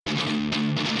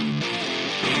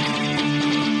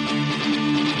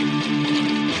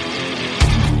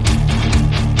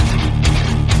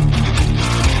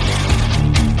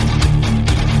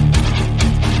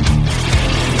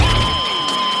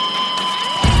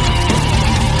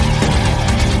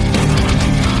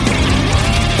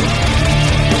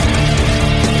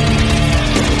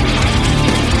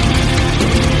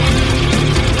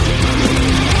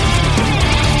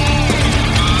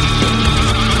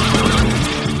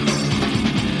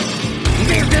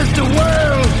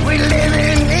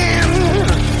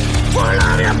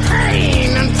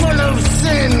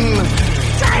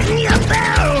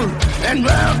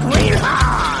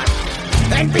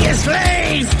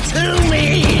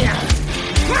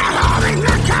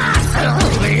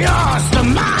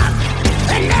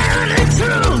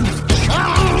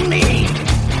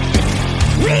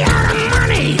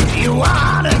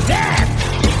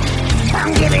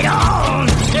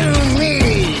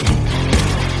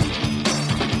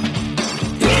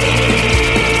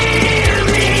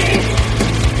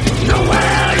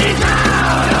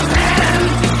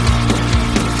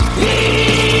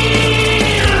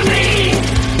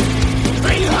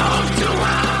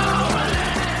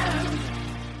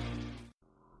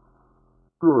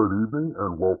Good evening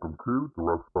and welcome to the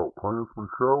Rustbelt Klansman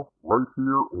show right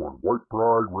here on White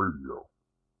Pride Radio.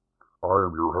 I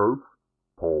am your host,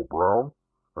 Paul Brown,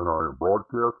 and I am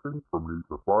broadcasting from beneath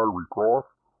the fiery cross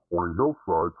on a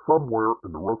hillside somewhere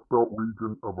in the Rust Belt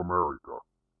region of America.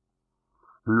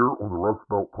 Here on the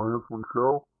Rustbelt Klansman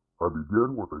show, I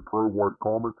begin with a pro-white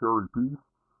commentary piece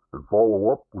and follow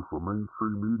up with some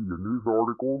mainstream media news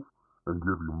articles and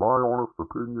give you my honest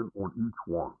opinion on each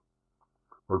one.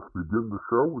 Let's begin the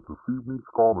show with this evening's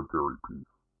commentary piece.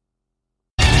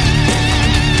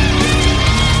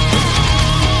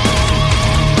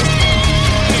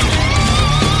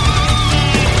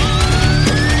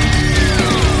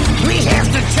 We have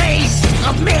the taste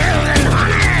of milk and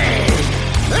honey,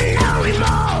 and no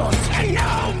remorse and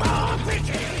no more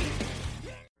pity.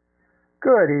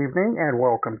 Good evening and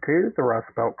welcome to the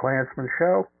Rustbelt Klansman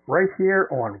show right here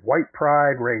on White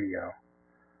Pride Radio.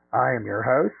 I am your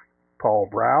host, Paul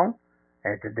Brown,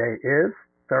 and today is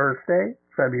Thursday,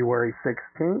 February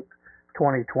 16th,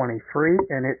 2023,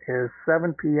 and it is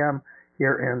 7 p.m.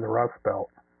 here in the Rust Belt.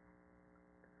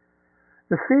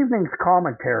 This evening's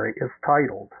commentary is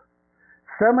titled,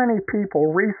 "So Many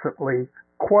People Recently,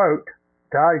 quote,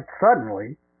 died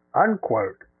suddenly,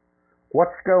 unquote.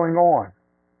 What's going on?"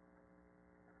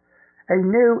 A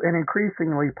new and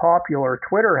increasingly popular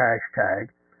Twitter hashtag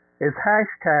is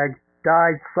hashtag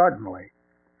died suddenly,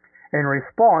 in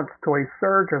response to a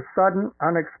surge of sudden,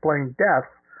 unexplained deaths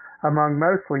among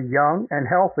mostly young and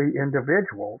healthy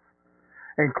individuals,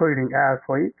 including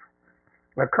athletes,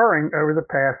 occurring over the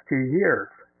past 2 years.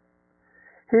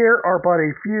 Here are but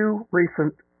a few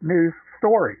recent news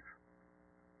stories.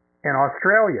 In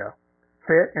Australia,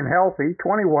 fit and healthy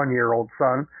 21-year-old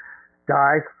son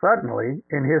dies suddenly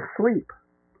in his sleep.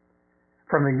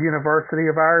 From the University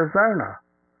of Arizona,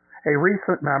 a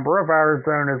recent member of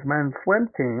Arizona's men's swim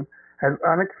team has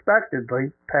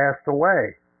unexpectedly passed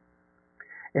away.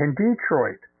 In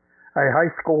Detroit, a high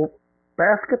school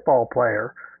basketball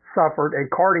player suffered a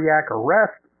cardiac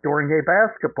arrest during a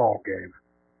basketball game.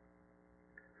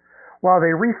 While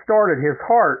they restarted his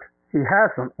heart, he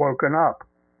hasn't woken up.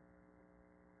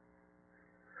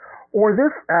 Or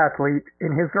this athlete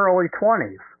in his early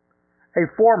 20s, a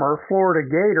former Florida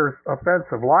Gators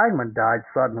offensive lineman, died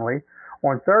suddenly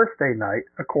on Thursday night,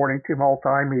 according to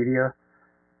multimedia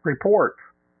reports.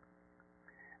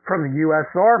 From the U.S.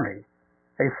 Army,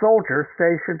 a soldier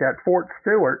stationed at Fort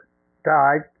Stewart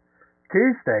died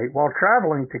Tuesday while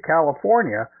traveling to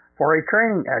California for a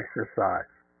training exercise.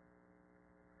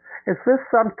 Is this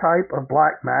some type of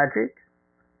black magic?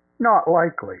 Not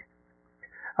likely.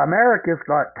 America's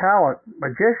Got Talent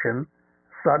magician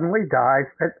suddenly dies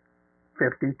at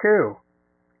 52.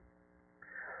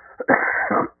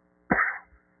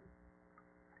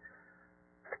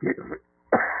 Excuse me.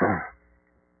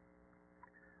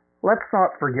 Let's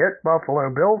not forget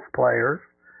Buffalo Bills player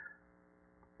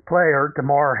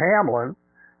Damar Hamlin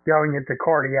going into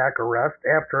cardiac arrest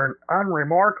after an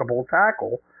unremarkable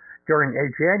tackle during a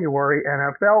January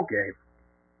NFL game.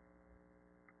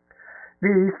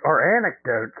 These are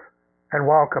anecdotes, and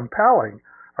while compelling,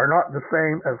 are not the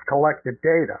same as collected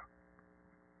data.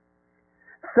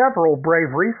 Several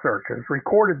brave researchers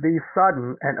recorded these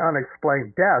sudden and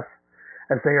unexplained deaths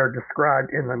as they are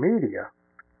described in the media.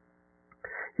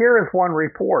 Here is one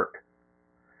report.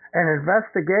 An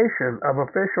investigation of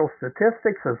official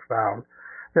statistics has found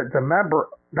that the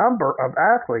number of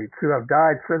athletes who have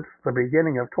died since the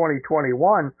beginning of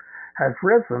 2021 has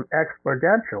risen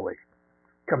exponentially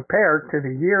compared to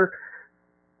the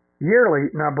yearly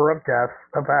number of deaths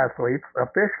of athletes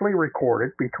officially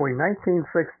recorded between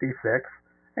 1966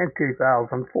 and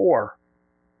 2004.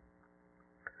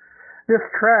 This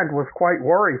trend was quite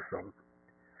worrisome,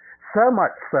 so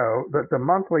much so that the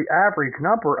monthly average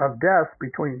number of deaths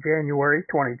between January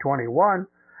 2021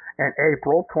 and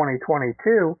April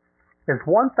 2022 is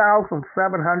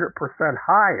 1,700%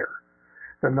 higher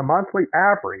than the monthly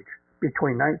average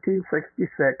between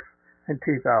 1966 and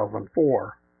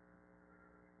 2004.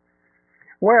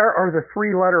 Where are the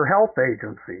three-letter health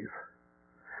agencies?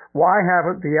 Why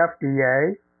haven't the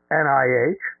FDA,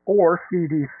 NIH, or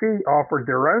CDC offered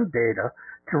their own data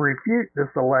to refute this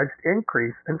alleged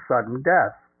increase in sudden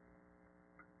deaths?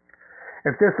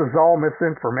 If this is all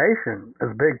misinformation,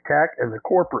 as big tech and the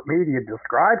corporate media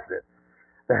describes it,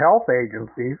 the health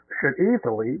agencies should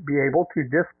easily be able to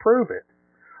disprove it,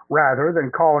 rather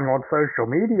than calling on social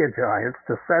media giants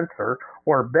to censor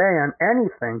or ban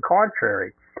anything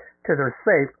contrary to their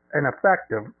safe and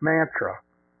effective mantra.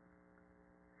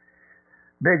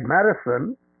 Big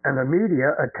medicine and the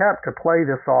media attempt to play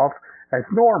this off as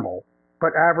normal,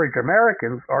 but average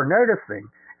Americans are noticing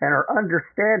and are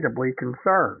understandably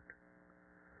concerned.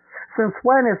 Since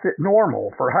when is it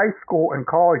normal for high school and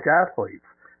college athletes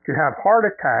to have heart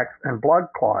attacks and blood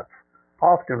clots,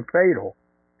 often fatal?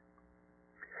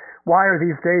 Why are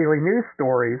these daily news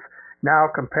stories now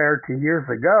compared to years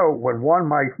ago when one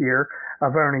might hear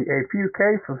of only a few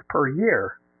cases per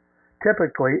year,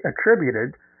 typically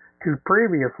attributed to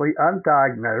previously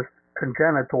undiagnosed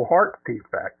congenital heart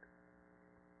defect?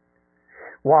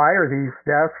 Why are these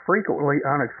deaths frequently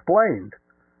unexplained,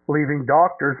 leaving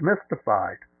doctors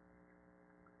mystified?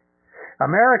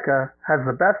 America has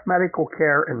the best medical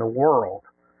care in the world,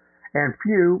 and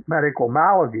few medical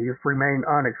maladies remain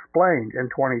unexplained in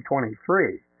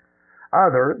 2023,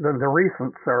 other than the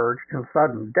recent surge in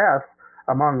sudden deaths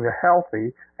among the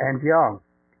healthy and young.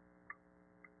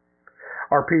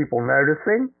 Are people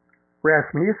noticing?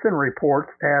 Rasmussen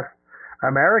reports asked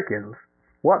Americans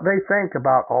what they think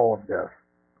about all of this.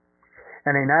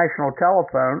 In a national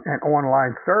telephone and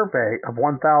online survey of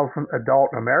 1,000 adult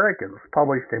Americans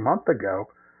published a month ago,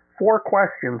 4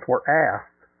 questions were asked.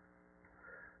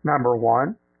 Number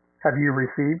 1, have you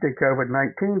received a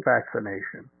COVID-19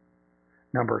 vaccination?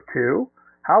 Number 2,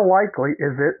 how likely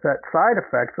is it that side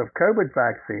effects of COVID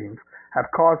vaccines have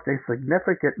caused a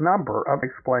significant number of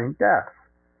explained deaths?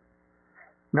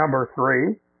 Number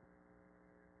 3,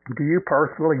 do you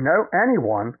personally know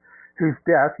anyone whose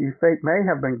death you think may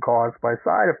have been caused by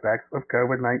side effects of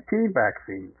COVID-19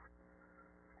 vaccines?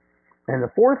 And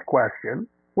the 4th question,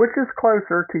 which is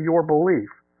closer to your belief,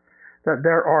 that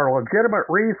there are legitimate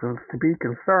reasons to be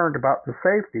concerned about the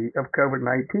safety of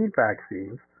COVID-19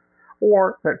 vaccines,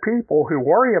 or that people who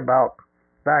worry about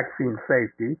vaccine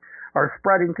safety are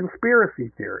spreading conspiracy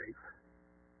theories?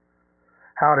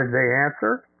 How did they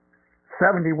answer?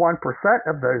 71%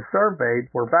 of those surveyed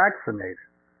were vaccinated,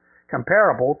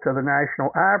 comparable to the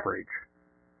national average.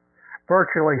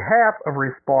 Virtually half of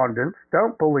respondents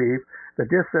don't believe the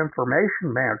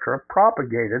disinformation mantra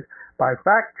propagated by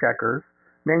fact-checkers,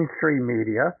 mainstream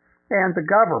media, and the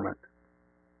government.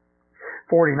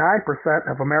 49%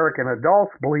 of American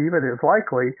adults believe it is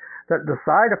likely that the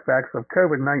side effects of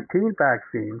COVID-19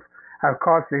 vaccines have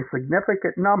caused a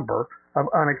significant number of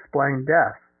unexplained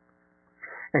deaths,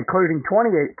 including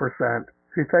 28%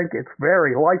 who think it's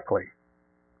very likely.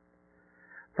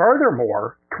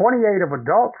 Furthermore, 28 of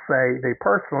adults say they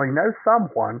personally know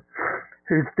someone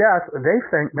whose death they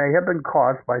think may have been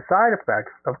caused by side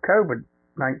effects of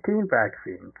COVID-19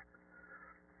 vaccines.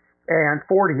 And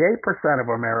 48% of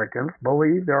Americans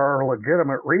believe there are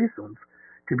legitimate reasons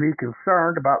to be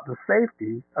concerned about the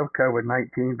safety of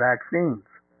COVID-19 vaccines.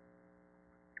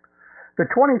 The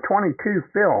 2022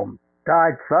 film,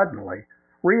 Died Suddenly,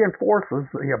 reinforces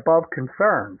the above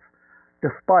concerns,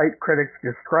 despite critics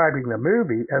describing the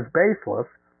movie as baseless,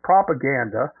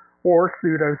 propaganda, or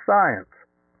pseudoscience.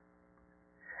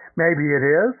 Maybe it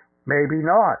is, maybe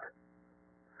not.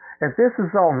 If this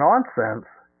is all nonsense,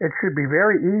 it should be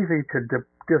very easy to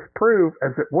disprove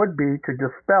as it would be to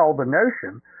dispel the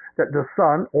notion that the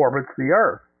sun orbits the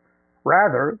earth,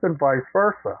 rather than vice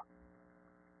versa.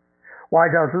 Why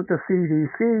doesn't the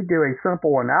CDC do a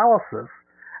simple analysis,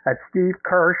 as Steve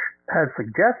Kirsch has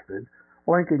suggested,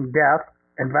 linking death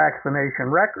and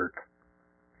vaccination records?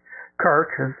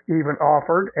 Kirsch has even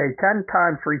offered a 10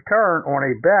 times return on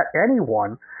a bet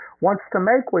anyone wants to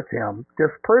make with him,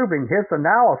 disproving his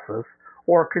analysis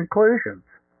or conclusions.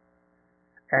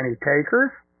 Any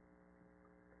takers?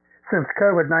 Since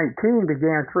COVID-19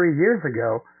 began 3 years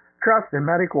ago, trust in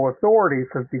medical authorities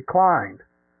has declined.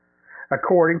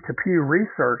 According to Pew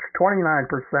Research,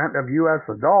 29% of U.S.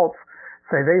 adults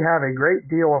say they have a great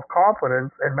deal of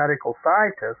confidence in medical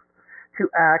scientists to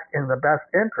act in the best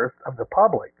interest of the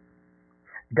public,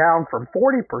 down from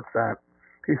 40%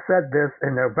 who said this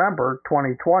in November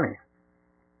 2020.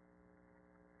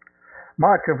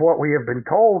 Much of what we have been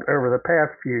told over the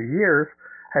past few years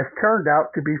has turned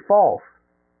out to be false.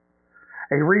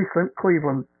 A recent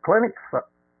Cleveland Clinic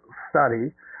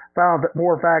study found that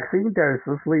more vaccine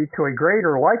doses lead to a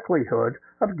greater likelihood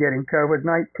of getting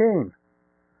COVID-19,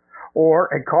 or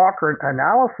a Cochrane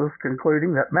analysis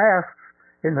concluding that masks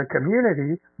in the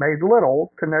community made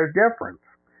little to no difference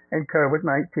in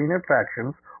COVID-19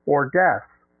 infections or deaths.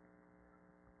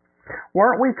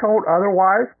 Weren't we told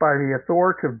otherwise by the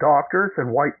authoritative doctors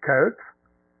in white coats?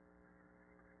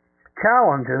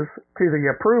 Challenges to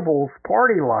the approvals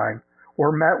party line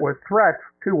were met with threats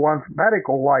to one's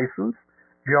medical license,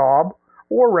 job,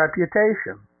 or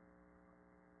reputation.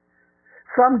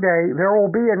 Someday there will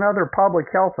be another public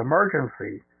health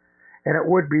emergency, and it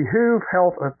would behoove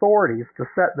health authorities to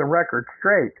set the record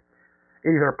straight,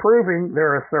 either proving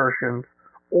their assertions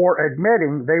or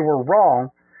admitting they were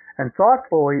wrong and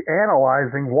thoughtfully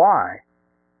analyzing why.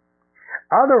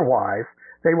 Otherwise,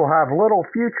 they will have little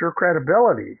future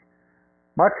credibility,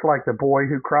 much like the boy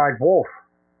who cried wolf.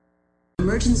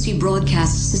 Emergency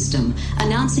broadcast system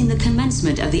announcing the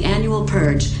commencement of the annual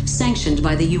purge sanctioned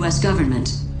by the U.S.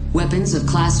 government. Weapons of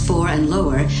Class 4 and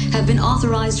lower have been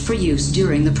authorized for use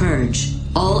during the purge.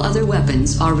 All other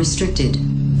weapons are restricted.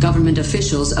 Government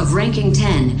officials of ranking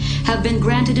 10 have been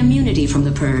granted immunity from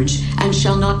the purge and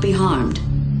shall not be harmed.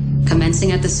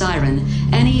 Commencing at the siren,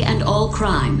 any and all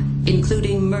crime,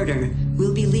 including murder,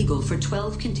 will be legal for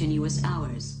 12 continuous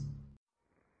hours.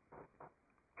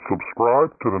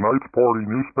 Subscribe to the Knights Party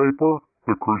newspaper,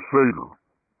 The Crusader,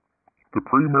 the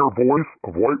premier voice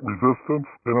of white resistance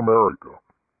in America.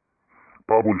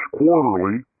 Published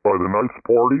quarterly by the Knights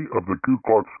Party of the Ku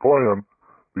Klux Klan,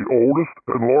 the oldest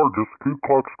and largest Ku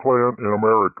Klux Klan in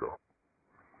America.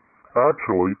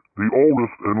 Actually, the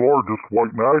oldest and largest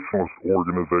white nationalist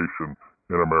organization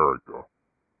in America.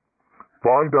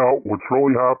 Find out what's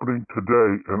really happening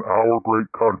today in our great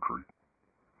country.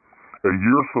 A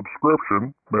year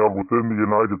subscription mailed within the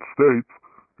United States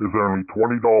is only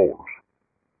 $20.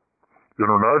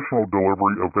 International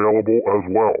delivery available as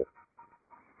well.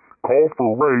 Call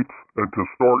for rates and to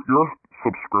start your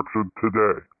subscription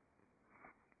today.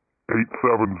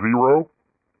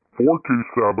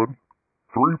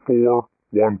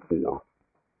 870-427-3414.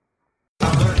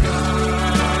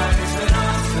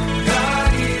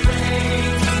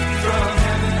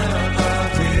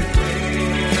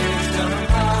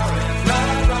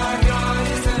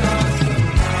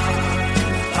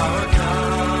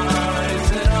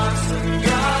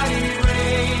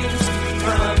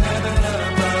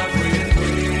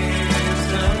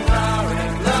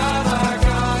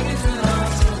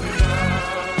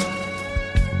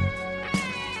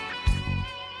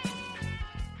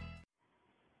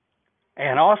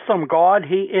 An awesome God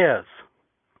he is.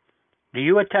 Do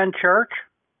you attend church?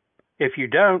 If you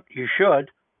don't, you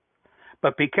should.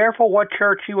 But be careful what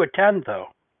church you attend, though.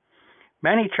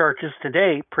 Many churches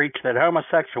today preach that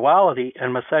homosexuality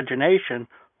and miscegenation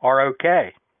are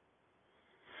okay.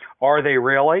 Are they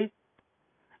really?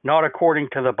 Not according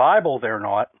to the Bible, they're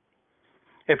not.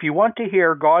 If you want to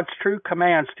hear God's true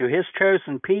commands to his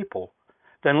chosen people,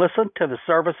 then listen to the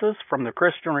services from the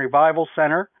Christian Revival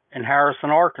Center in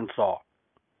Harrison, Arkansas.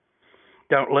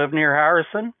 Don't live near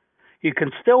Harrison? You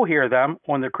can still hear them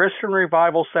on the Christian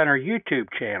Revival Center YouTube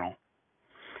channel.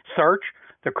 Search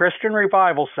the Christian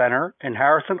Revival Center in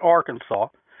Harrison, Arkansas,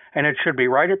 and it should be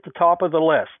right at the top of the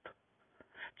list.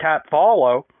 Tap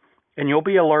follow, and you'll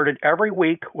be alerted every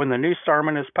week when the new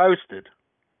sermon is posted.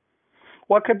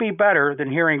 What could be better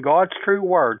than hearing God's true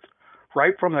words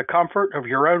right from the comfort of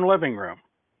your own living room?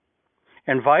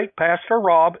 Invite Pastor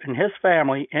Rob and his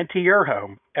family into your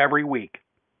home every week.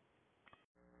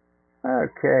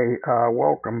 Okay,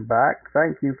 welcome back.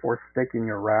 Thank you for sticking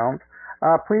around.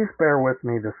 Please bear with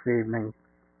me this evening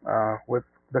with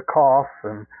the cough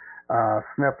and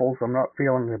sniffles. I'm not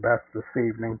feeling the best this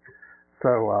evening,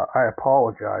 so I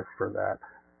apologize for that.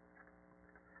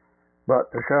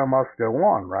 But the show must go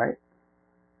on, right?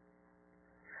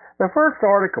 The first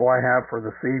article I have for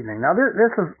this evening, now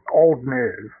this is old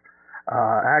news.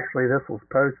 Actually, this was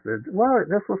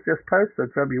just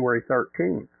posted February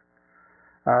 13th.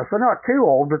 So not too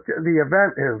old, but the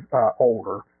event is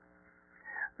older.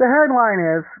 The headline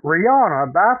is,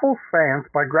 Rihanna baffles fans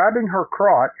by grabbing her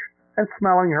crotch and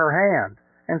smelling her hand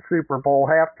in Super Bowl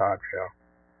halftime show.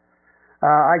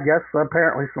 I guess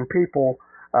apparently some people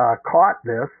caught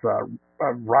this.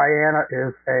 Rihanna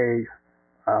is a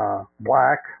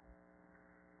black,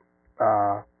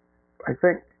 I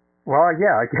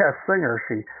guess singer.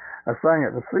 She sang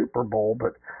at the Super Bowl,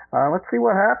 but let's see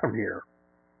what happened here.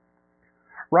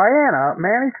 Rihanna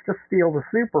managed to steal the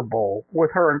Super Bowl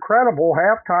with her incredible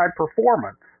halftime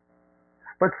performance,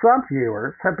 but some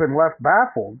viewers have been left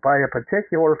baffled by a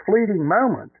particular fleeting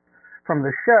moment from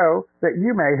the show that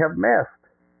you may have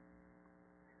missed.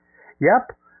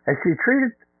 Yep, as she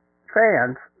treated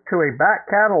fans to a back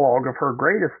catalog of her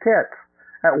greatest hits,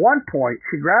 at one point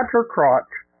she grabbed her crotch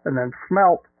and then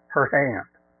smelt her hand.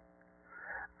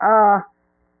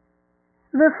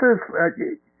 This is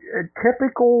a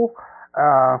typical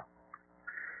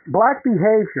black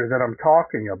behavior that I'm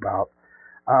talking about.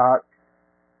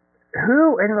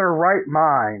 Who in their right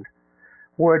mind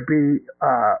would be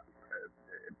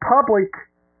public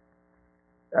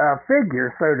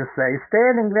figure, so to say,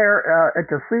 standing there at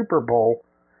the Super Bowl,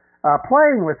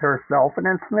 playing with herself and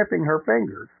then sniffing her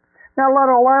fingers? Now, let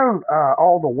alone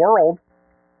all the world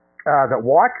that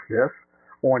watch this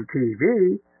on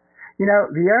TV. You know,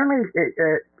 the only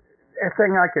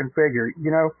thing I can figure,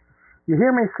 you you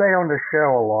hear me say on the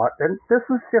show a lot, and this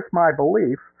is just my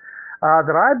belief,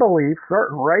 that I believe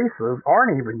certain races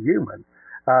aren't even human.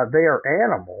 They are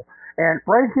animal. And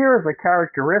right here is a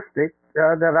characteristic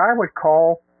that I would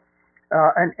call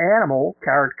an animal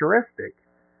characteristic.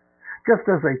 Just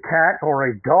as a cat or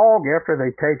a dog, after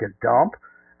they take a dump,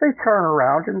 they turn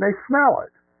around and they smell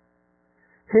it.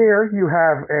 Here you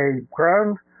have a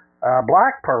grown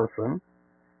black person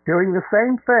doing the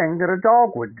same thing that a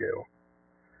dog would do.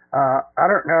 I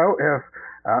don't know if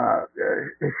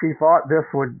she thought this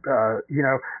would, a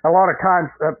lot of times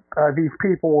these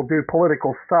people will do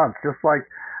political stunts, just like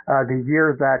the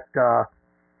year that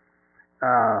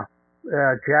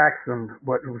Jackson,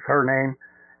 what was her name?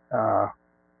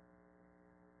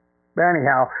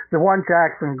 Anyhow, the one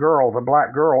Jackson girl, the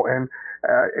black girl, and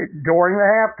during the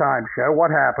halftime show, what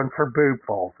happens? Her boob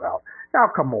falls out. Now,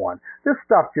 come on. This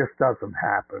stuff just doesn't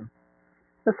happen.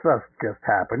 This doesn't just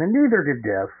happen, and neither did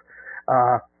this.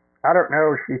 I don't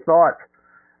know if she thought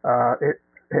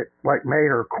it like made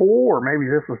her cool, or maybe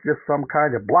this was just some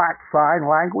kind of black sign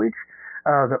language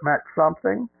that meant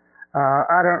something.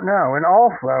 I don't know. And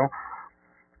also,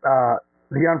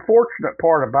 the unfortunate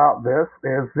part about this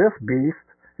is this beast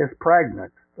is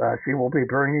pregnant. She will be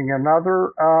bringing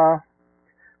another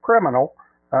criminal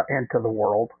into the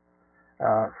world.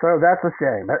 So that's a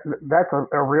shame. That's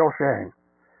a real shame.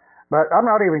 But I'm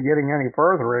not even getting any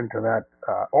further into that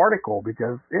article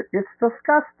because it's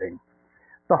disgusting.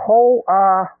 The whole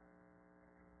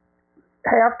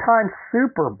halftime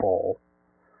Super Bowl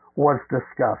was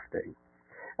disgusting.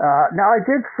 Now, I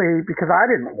did see, because I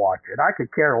didn't watch it, I could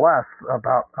care less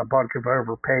about a bunch of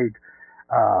overpaid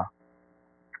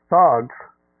thugs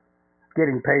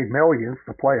getting paid millions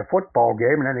to play a football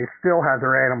game, and then they still have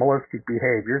their animalistic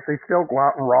behaviors. They still go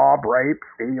out and rob, rape,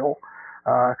 steal.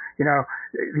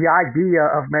 The idea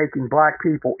of making black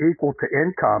people equal to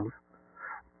incomes,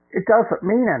 it doesn't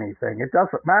mean anything. It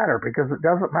doesn't matter, because it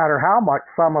doesn't matter how much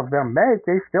some of them make,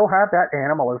 they still have that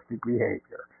animalistic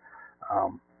behavior.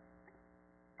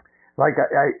 Like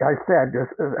I said,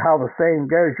 this is how the saying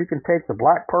goes, you can take the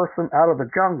black person out of the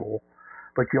jungle,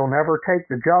 but you'll never take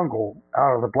the jungle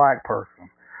out of the black person.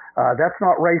 That's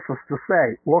not racist to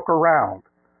say. Look around.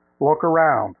 Look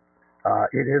around.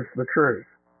 It is the truth.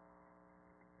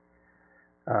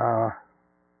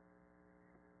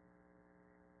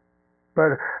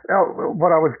 But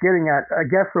what I was getting at, I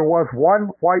guess there was one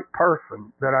white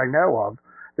person that I know of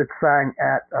that sang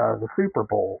at the Super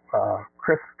Bowl.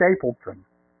 Chris Stapleton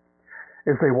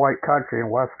is a white country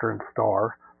and western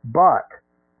star, but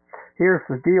here's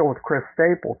the deal with Chris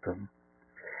Stapleton.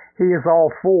 He is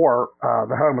all for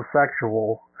the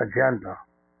homosexual agenda.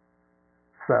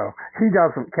 So he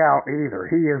doesn't count either.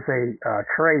 He is a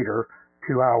traitor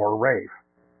to our race,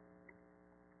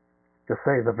 to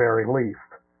say the very least.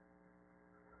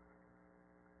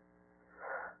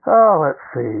 Oh, let's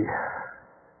see.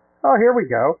 Oh, here we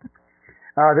go.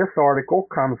 This article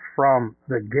comes from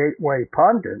the Gateway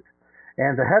Pundit,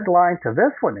 and the headline to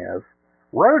this one is,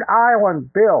 Rhode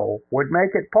Island bill would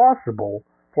make it possible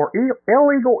for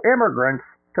illegal immigrants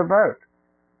to vote.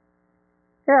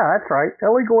 Yeah, that's right,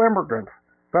 illegal immigrants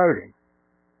voting.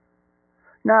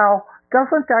 Now,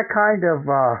 doesn't that kind of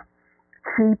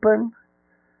cheapen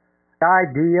the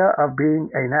idea of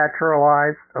being a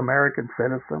naturalized American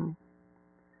citizen?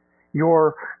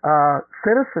 Your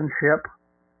citizenship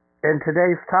in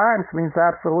today's times means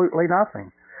absolutely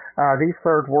nothing. These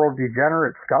third world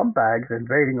degenerate scumbags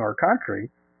invading our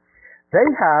country, they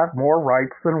have more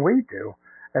rights than we do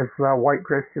as white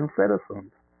Christian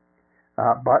citizens.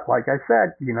 But like I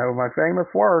said, my famous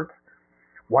words,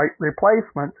 white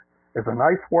replacement is a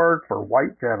nice word for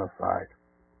white genocide.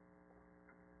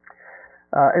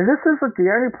 And this isn't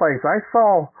the only place. I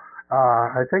saw,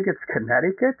 I think it's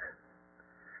Connecticut.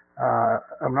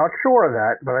 I'm not sure of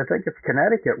that, but I think it's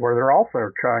Connecticut where they're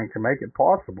also trying to make it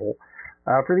possible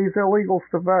for these illegals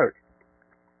to vote.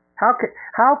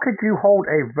 How could you hold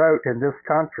a vote in this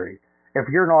country if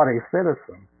you're not a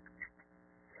citizen?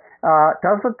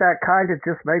 Doesn't that kind of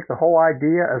just make the whole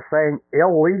idea of saying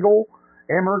illegal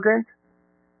immigrant?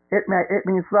 It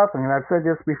means nothing, and I've said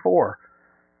this before.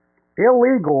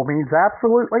 Illegal means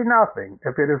absolutely nothing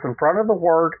if it is in front of the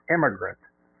word immigrant,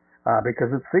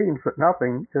 because it seems that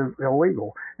nothing is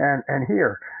illegal. And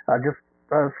here, just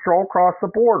stroll across the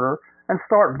border and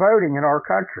start voting in our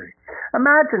country.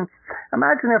 Imagine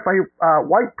if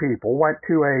white people went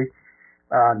to a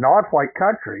non-white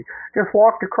country, just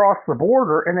walked across the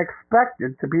border and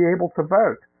expected to be able to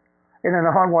vote in a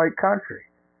non-white country.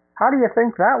 How do you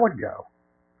think that would go?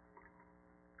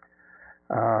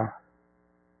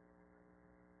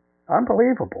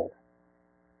 Unbelievable.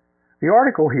 The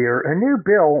article here, a new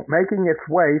bill making its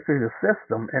way through the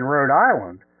system in Rhode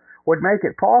Island would make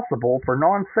it possible for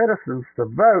non-citizens to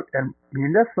vote in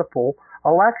municipal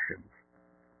elections.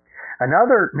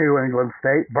 Another New England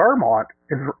state, Vermont,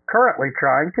 is currently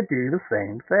trying to do the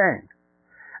same thing.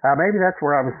 Maybe that's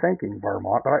where I was thinking,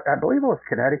 Vermont, but I believe it was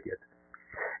Connecticut.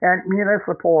 And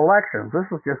municipal elections, this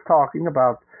is just talking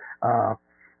about,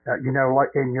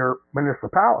 like in your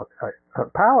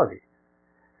municipality.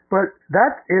 But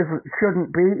that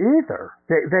shouldn't be either.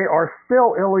 They are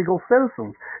still illegal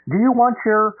citizens. Do you want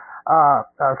your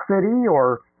city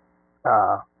or,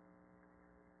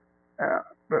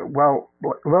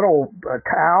 little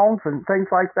towns and things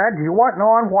like that? Do you want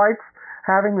non-whites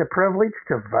having the privilege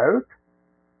to vote?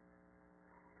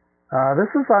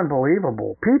 This is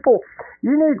unbelievable. People,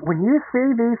 when you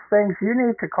see these things, you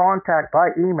need to contact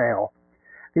by email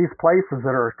these places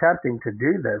that are attempting to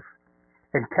do this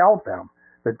and tell them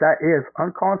that is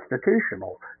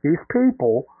unconstitutional. These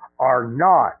people are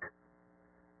not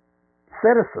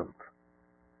citizens.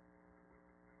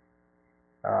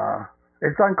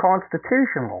 It's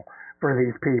unconstitutional for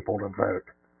these people to vote.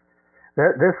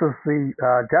 This is the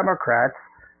Democrats,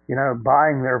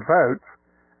 buying their votes.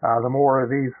 The more of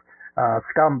these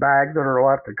scumbags that are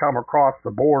left to come across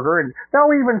the border, and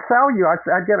they'll even sell you. I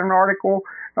get an article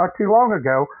not too long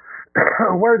ago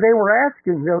where they were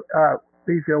asking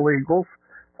these illegals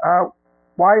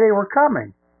why they were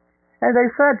coming, and they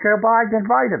said Joe Biden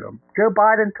invited them. Joe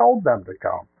Biden told them to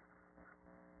come.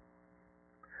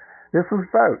 This is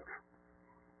votes,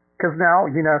 because now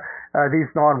these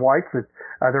non-whites that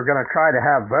they're going to try to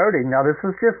have voting. Now this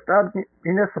is just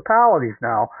municipalities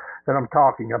now that I'm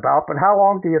talking about, but how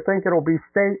long do you think it'll be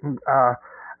state and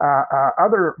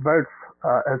other votes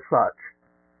as such?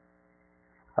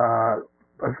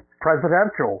 As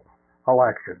presidential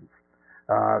elections.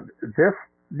 This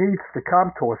needs to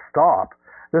come to a stop.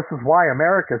 This is why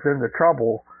America's in the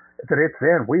trouble that it's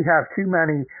in. We have too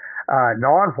many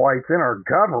non-whites in our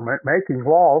government making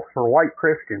laws for white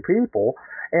Christian people,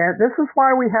 and this is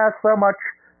why we have so much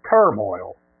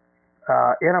turmoil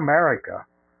in America.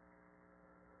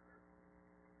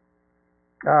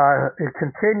 It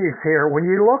continues here. When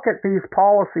you look at these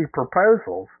policy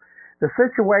proposals, the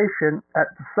situation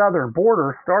at the southern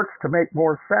border starts to make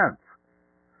more sense.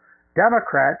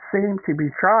 Democrats seem to be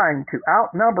trying to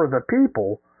outnumber the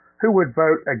people who would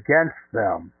vote against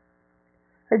them.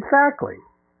 Exactly.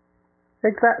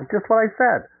 Just what I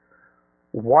said.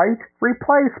 White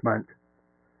replacement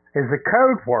is a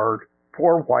code word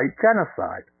for white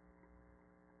genocide.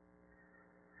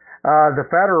 The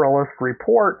Federalist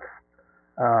reports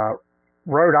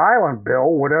Rhode Island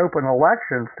bill would open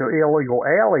elections to illegal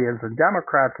aliens in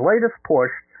Democrats' latest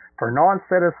push for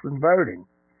non-citizen voting.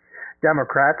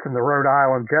 Democrats in the Rhode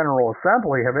Island General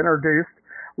Assembly have introduced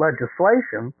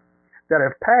legislation that,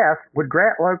 if passed, would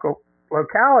grant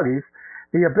localities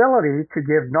the ability to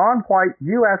give non-white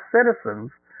U.S. citizens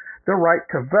the right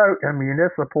to vote in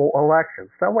municipal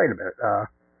elections. Now, wait a minute.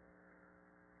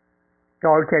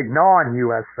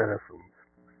 Non-U.S. citizens.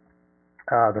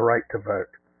 The right to vote.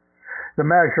 The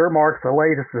measure marks the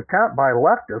latest attempt by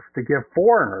leftists to give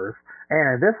foreigners,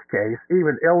 and in this case,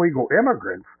 even illegal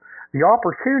immigrants, the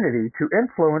opportunity to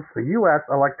influence the U.S.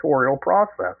 electoral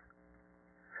process.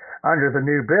 Under the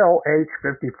new bill, H.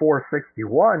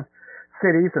 5461,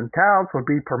 cities and towns would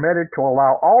be permitted to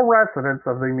allow all residents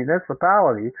of the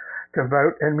municipality to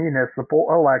vote in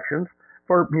municipal elections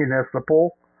for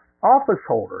municipal office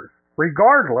holders,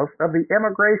 regardless of the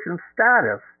immigration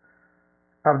status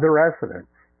of the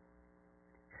residents.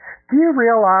 Do you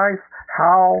realize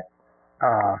how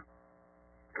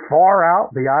far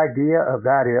out the idea of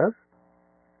that is?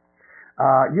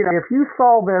 If you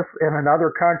saw this in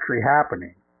another country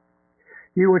happening,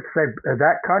 you would say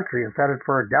that country is headed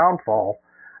for a downfall.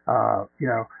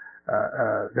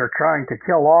 They're trying to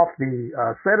kill off the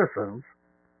citizens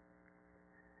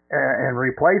and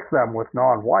replace them with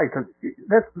non-whites. And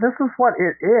this is what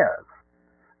it is.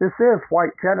 This is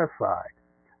white genocide.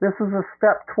 This is a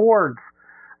step towards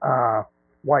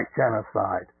white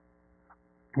genocide.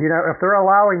 If they're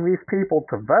allowing these people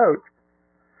to vote,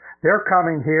 they're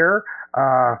coming here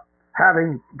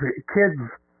having kids,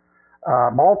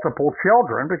 multiple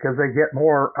children, because they get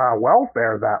more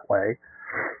welfare that way.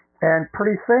 And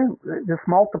pretty soon, this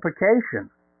multiplication,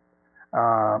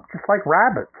 just like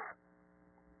rabbits,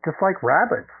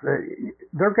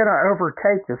 they're going to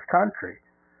overtake this country,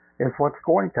 is what's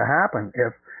going to happen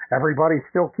if everybody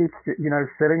still keeps,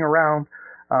 sitting around,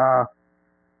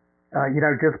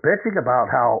 just bitching about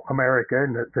how America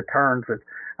and the turns that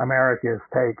America is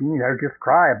taking, just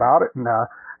cry about it and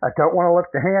don't want to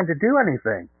lift a hand to do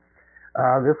anything.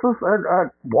 This is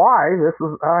why this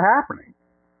is happening.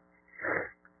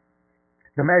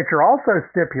 The measure also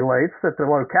stipulates that the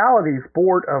locality's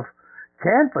Board of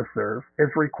Canvassers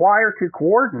is required to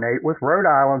coordinate with Rhode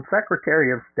Island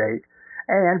Secretary of State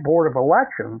and Board of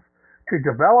Elections to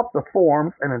develop the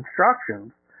forms and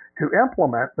instructions to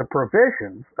implement the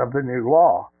provisions of the new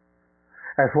law,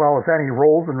 as well as any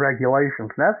rules and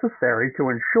regulations necessary to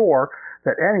ensure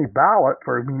that any ballot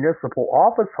for municipal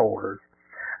office holders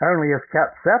only is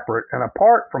kept separate and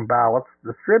apart from ballots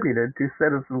distributed to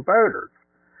citizen voters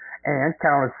and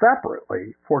counted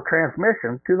separately for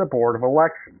transmission to the Board of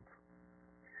Elections.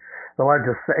 The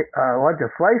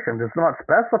legislation does not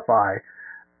specify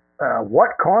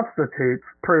what constitutes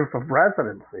proof of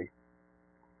residency.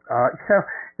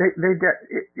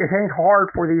 It ain't hard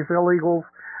for these illegals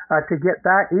to get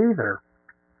that either.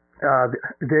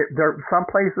 There some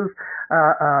places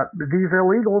these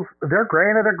illegals, they're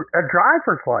granted a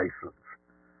driver's license.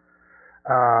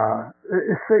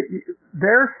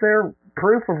 There's their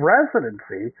proof of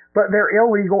residency, but they're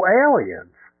illegal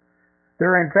aliens.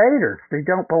 They're invaders. They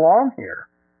don't belong here.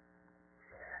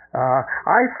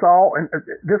 I saw, and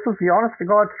this is the honest to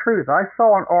God's truth, I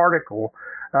saw an article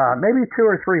maybe 2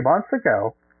 or 3 months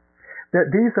ago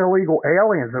that these illegal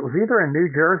aliens, it was either in New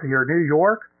Jersey or New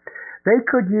York, they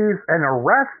could use an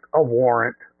arrest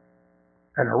warrant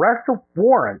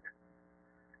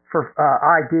for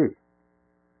ID.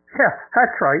 Yeah,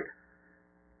 that's right.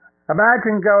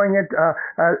 Imagine going into,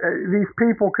 these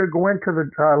people could go into the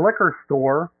liquor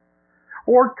store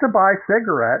or to buy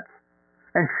cigarettes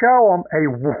and show them a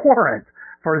warrant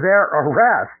for their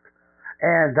arrest,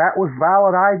 and that was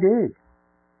valid ID.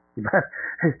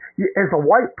 As a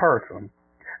white person,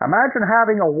 imagine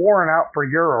having a warrant out for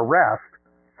your arrest.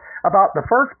 About the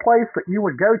first place that you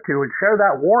would go to and show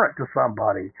that warrant to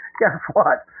somebody, guess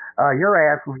what? Your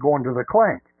ass is going to the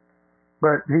clink.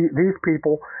 But these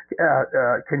people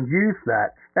can use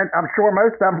that. And I'm sure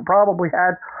most of them probably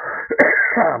had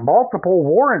multiple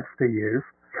warrants to use.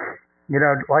 You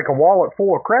know, like a wallet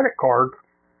full of credit cards.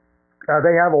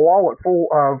 They have a wallet full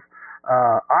of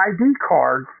ID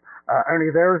cards.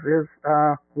 Only theirs is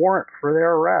warrants for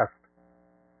their arrest.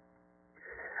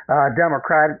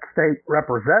 Democratic State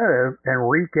Representative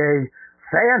Enrique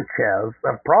Sanchez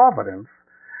of Providence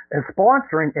is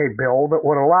sponsoring a bill that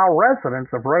would allow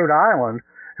residents of Rhode Island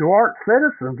who aren't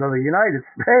citizens of the United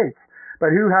States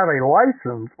but who have a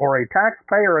license or a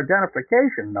taxpayer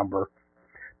identification number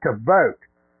to vote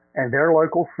in their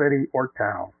local city or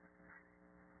town.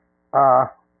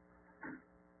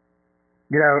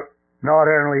 You know, not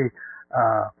only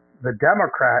the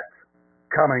Democrats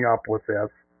coming up with this,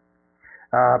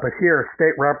 but here,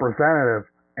 State Representative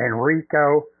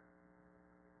Enrique,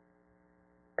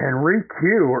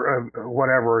 or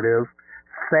whatever it is,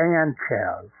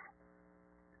 Sanchez.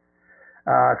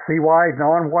 See why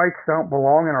non-whites don't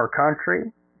belong in our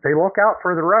country? They look out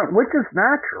for their own, which is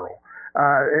natural.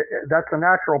 That's a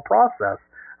natural process.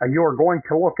 You are going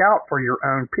to look out for your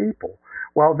own people.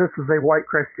 Well, this is a white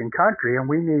Christian country, and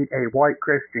we need a white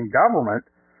Christian government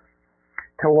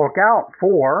to look out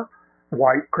for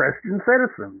white Christian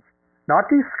citizens, not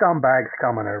these scumbags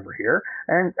coming over here.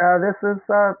 And this is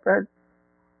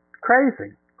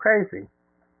crazy.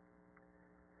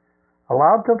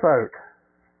 Allowed to vote.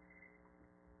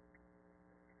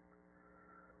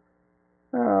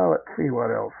 Let's see what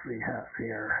else we have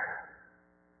here.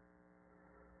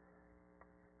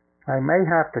 I may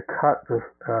have to cut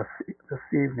this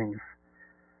evening's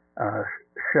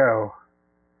show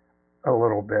a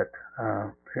little bit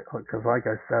because, like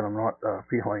I said, I'm not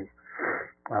feeling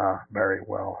very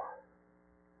well.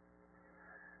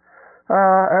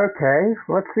 Okay,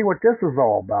 let's see what this is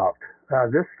all about.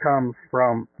 This comes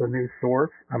from the news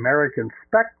source, American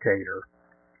Spectator.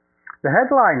 The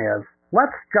headline is,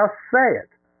 "Let's just say it.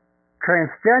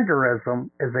 Transgenderism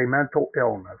is a mental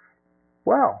illness."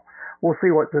 Well, we'll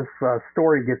see what this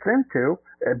story gets into,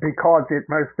 because it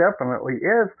most definitely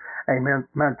is a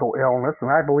mental illness.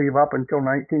 And I believe up until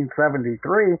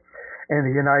 1973 in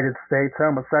the United States,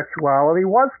 homosexuality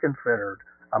was considered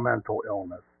a mental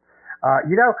illness.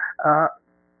 And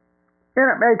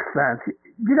it makes sense.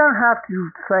 You don't have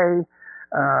to say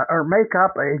or make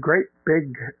up a great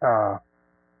big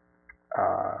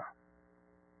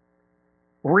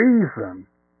reason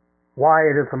why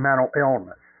it is a mental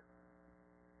illness.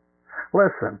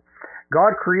 Listen,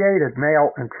 God created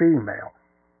male and female.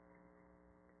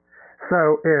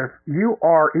 So if you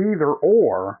are either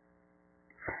or,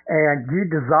 and you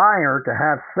desire to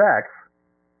have sex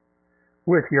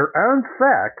with your own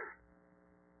sex,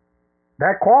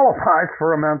 that qualifies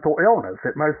for a mental illness.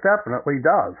 It most definitely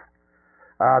does.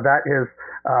 That is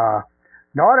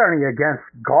not only against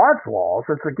God's laws,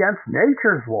 it's against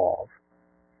nature's laws.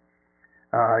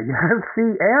 You don't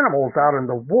see animals out in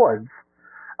the woods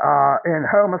in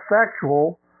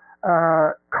homosexual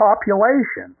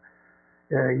copulation.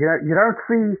 You don't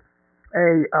see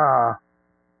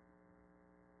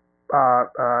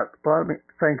let me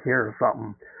think here of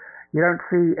something. You don't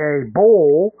see a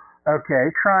bull,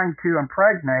 trying to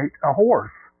impregnate a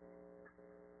horse.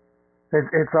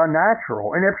 It's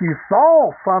unnatural. And if you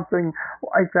saw something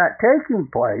like that taking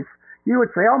place, you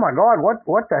would say, oh my God,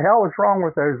 what the hell is wrong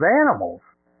with those animals?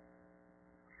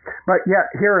 But yet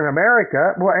here in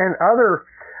America, and other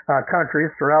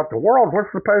countries throughout the world, we're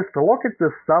supposed to look at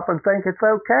this stuff and think it's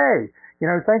okay,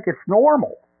 think it's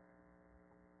normal.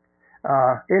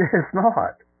 It is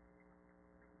not.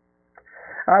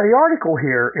 The article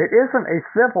here, it isn't a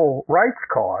civil rights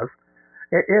cause.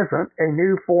 It isn't a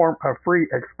new form of free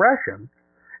expression.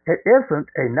 It isn't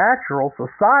a natural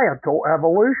societal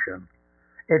evolution.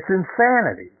 It's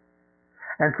insanity.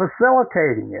 And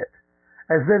facilitating it,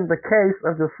 as in the case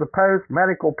of the supposed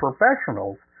medical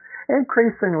professionals,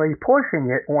 increasingly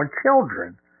pushing it on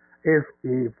children, is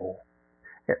evil.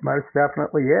 It most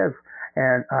definitely is.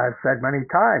 And I've said many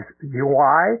times,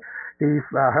 why these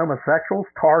homosexuals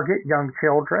target young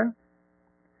children?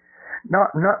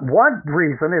 Not one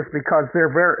reason is because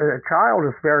a child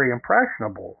is very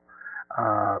impressionable.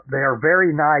 They are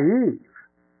very naive.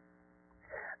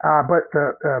 But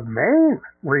the main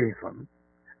reason,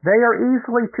 they are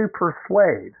easily to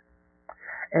persuade.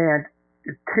 And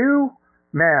two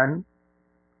men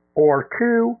or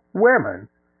two women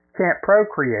can't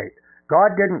procreate.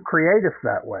 God didn't create us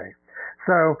that way.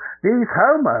 So these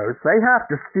homos, they have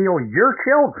to steal your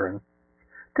children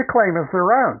to claim as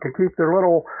their own, to keep their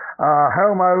little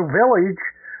homo village,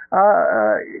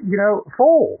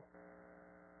 full.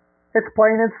 It's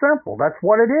plain and simple. That's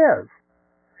what it is.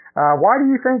 Why do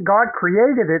you think God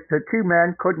created it that two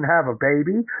men couldn't have a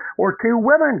baby or two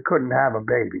women couldn't have a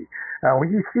baby?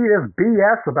 When you see this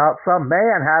BS about some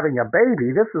man having a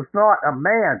baby, this is not a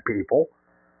man, people.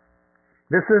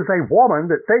 This is a woman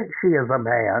that thinks she is a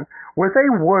man with a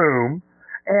womb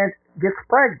and gets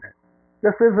pregnant.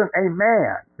 This isn't a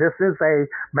man. This is a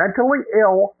mentally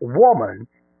ill woman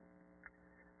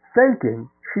thinking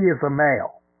she is a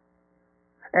male.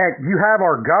 And you have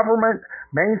our government,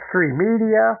 mainstream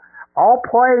media, all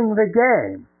playing the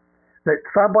game that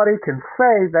somebody can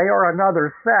say they are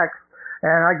another sex,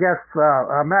 and I guess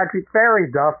a magic fairy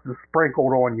dust is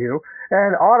sprinkled on you,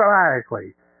 and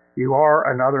automatically you are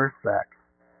another sex.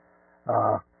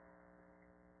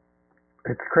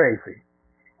 It's crazy.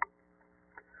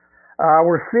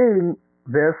 We're seeing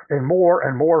this in more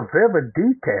and more vivid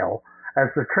detail as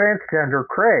the transgender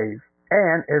craze,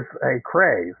 and is a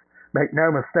craze, make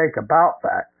no mistake about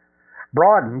that,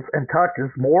 broadens and touches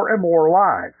more and more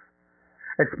lives.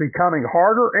 It's becoming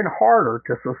harder and harder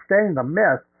to sustain the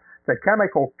myth that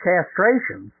chemical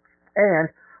castrations and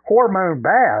hormone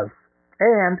baths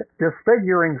and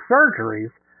disfiguring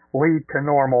surgeries lead to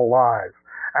normal lives.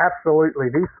 Absolutely.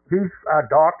 These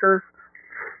doctors,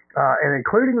 and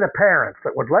including the parents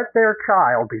that would let their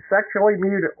child be sexually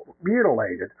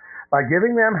mutilated by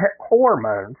giving them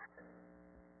hormones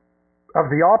of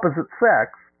the opposite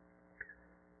sex,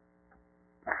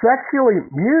 sexually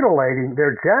mutilating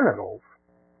their genitals,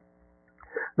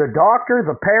 the doctor,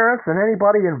 the parents, and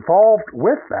anybody involved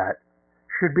with that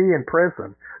should be in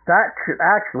prison. That should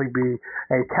actually be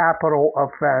a capital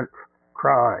offense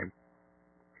crime.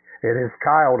 It is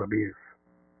child abuse.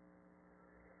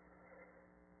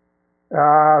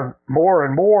 More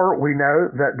and more we know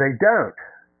that they don't.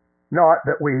 Not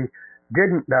that we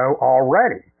didn't know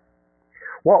already.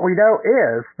 What we know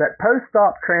is that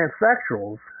post-op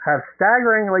transsexuals have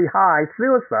staggeringly high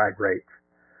suicide rates,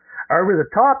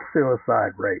 over-the-top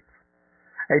suicide rates.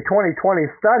 A 2020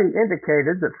 study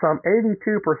indicated that some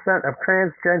 82% of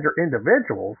transgender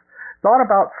individuals thought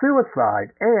about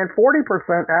suicide, and 40%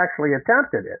 actually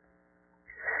attempted it.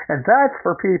 And that's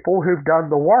for people who've done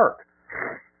the work.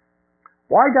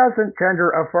 Why doesn't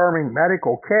gender-affirming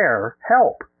medical care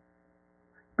help?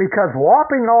 Because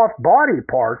lopping off body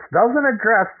parts doesn't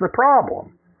address the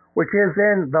problem, which is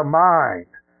in the mind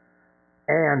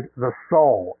and the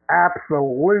soul.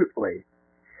 Absolutely.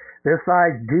 This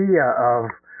idea of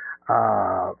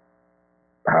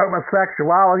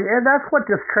homosexuality, and that's what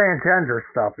this transgender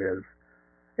stuff is.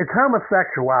 It's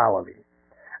homosexuality.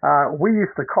 We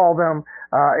used to call them,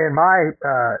 in my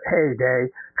heyday,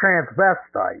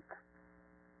 transvestites.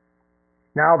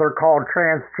 Now they're called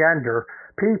transgender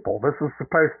people. This is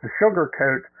supposed to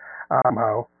sugarcoat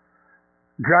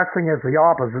dressing as the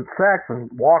opposite sex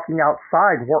and walking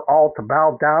outside. We're all to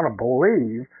bow down and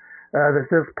believe that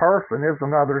this person is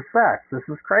another sex. This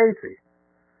is crazy.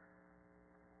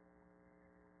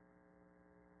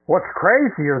 What's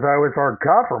crazier, though, is our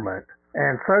government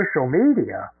and social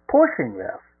media pushing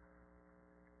this.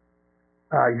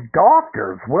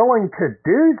 Doctors willing to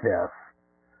do this.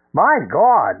 My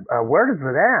God, where does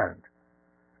it end?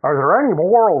 Are there any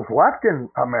morals left in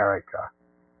America?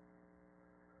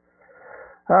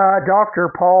 Dr.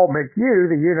 Paul McHugh,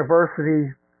 the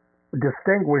University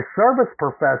Distinguished Service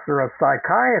Professor of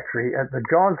Psychiatry at the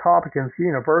Johns Hopkins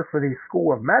University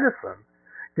School of Medicine,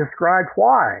 described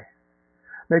why.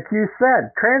 McHugh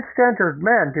said, transgendered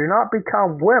men do not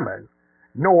become women,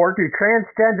 nor do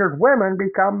transgendered women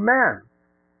become men.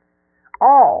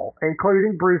 All,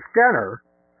 including Bruce Jenner,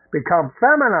 become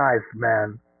feminized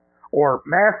men or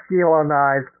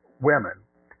masculinized women,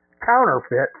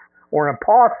 counterfeits or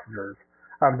imposters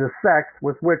of the sex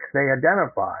with which they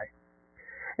identify.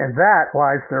 And that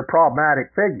lies their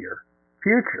problematic future.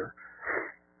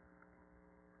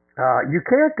 You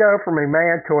can't go from a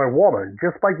man to a woman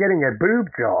just by getting a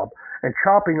boob job and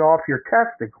chopping off your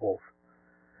testicles.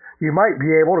 You might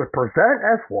be able to present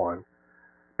as one,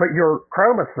 but your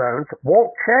chromosomes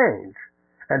won't change.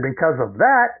 And because of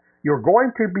that, you're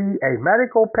going to be a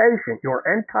medical patient your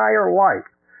entire life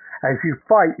as you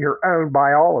fight your own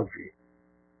biology.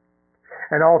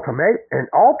 And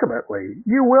ultimately,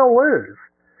 you will lose.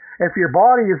 If your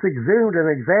body is exhumed and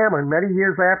examined many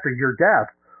years after your death,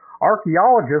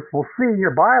 archaeologists will see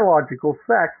your biological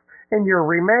sex in your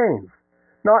remains,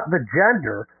 not the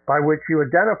gender by which you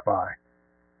identify.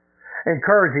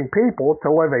 Encouraging people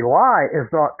to live a lie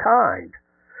is not kind.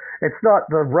 It's not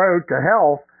the road to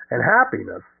health and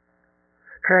happiness.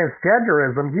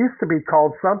 Transgenderism used to be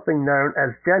called something known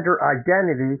as gender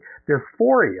identity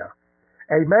dysphoria,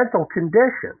 a mental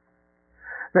condition.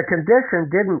 The condition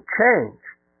didn't change.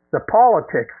 The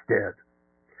politics did.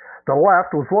 The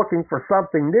left was looking for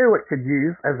something new it could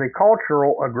use as a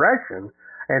cultural aggression,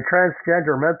 and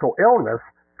transgender mental illness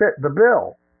fit the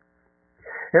bill.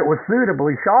 It was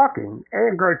suitably shocking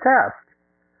and grotesque.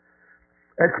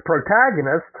 Its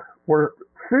protagonists were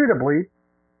suitably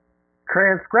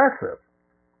transgressive,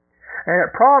 and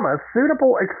it promised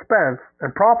suitable expense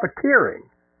and profiteering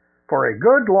for a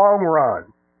good long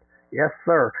run. Yes,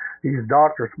 sir, these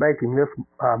doctors making this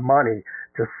money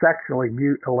to sexually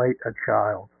mutilate a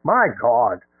child. My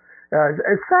God.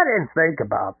 Sit and think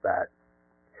about that.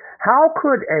 How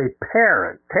could a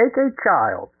parent take a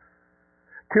child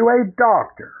to a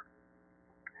doctor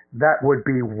that would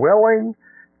be willing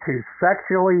to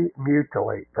sexually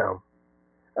mutilate them?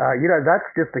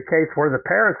 That's just a case where the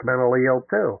parent's mentally ill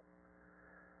too.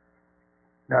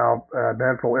 Now,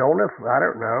 mental illness, I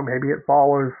don't know. Maybe it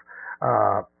follows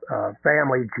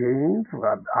family genes.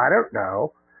 I don't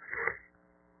know.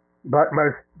 But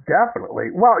most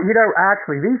definitely,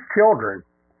 actually, these children,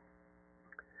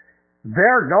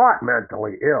 they're not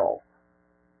mentally ill.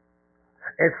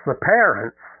 It's the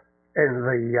parents and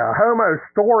the homo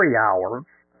story hours,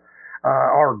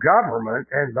 our government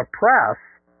and the press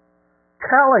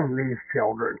telling these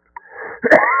children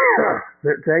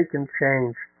that they can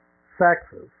change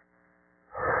sexes.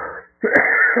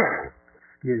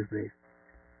 Excuse me.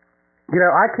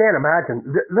 I can't imagine.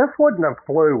 This wouldn't have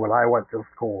flew when I went to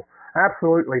school.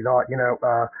 Absolutely not. You'd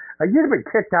have been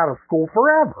kicked out of school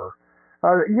forever.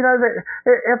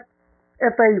 If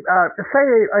say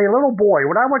a little boy,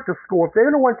 when I went to school, if they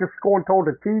would have went to school and told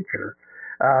a teacher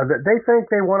that they think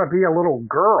they want to be a little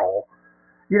girl,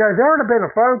 there would have been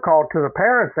a phone call to the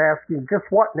parents asking, just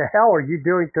what in the hell are you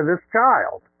doing to this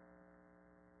child?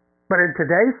 But in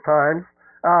today's times,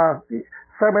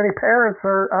 so many parents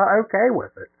are okay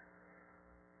with it.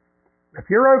 If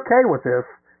you're okay with this,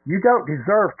 you don't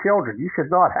deserve children. You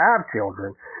should not have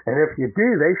children. And if you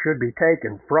do, they should be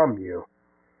taken from you.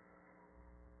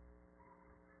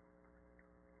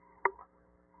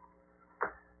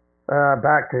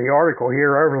 Back to the article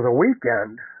here. Over the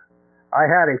weekend, I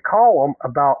had a column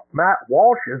about Matt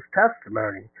Walsh's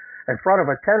testimony in front of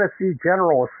a Tennessee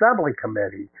General Assembly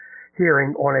committee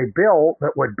hearing on a bill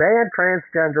that would ban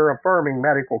transgender affirming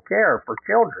medical care for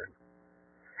children.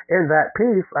 In that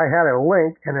piece, I had a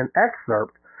link and an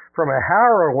excerpt from a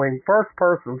harrowing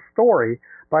first-person story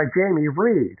by Jamie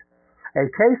Reed, a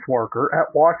caseworker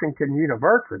at Washington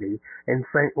University in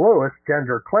St. Louis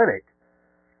Gender Clinic.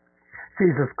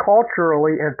 She's as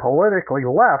culturally and politically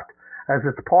left as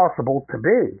it's possible to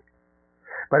be.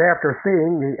 But after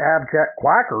seeing the abject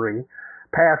quackery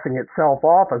passing itself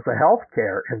off as a health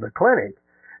care in the clinic,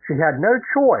 she had no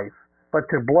choice but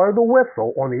to blow the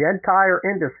whistle on the entire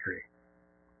industry.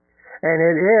 And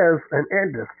it is an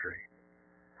industry.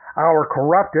 Our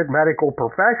corrupted medical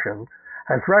profession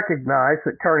has recognized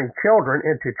that turning children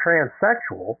into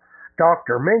transsexual,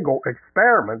 Dr. Mingle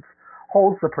experiments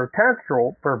holds the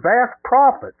potential for vast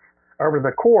profits over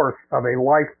the course of a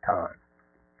lifetime.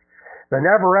 The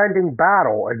never-ending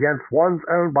battle against one's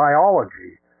own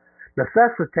biology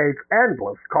necessitates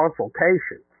endless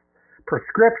consultations,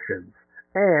 prescriptions,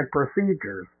 and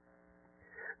procedures.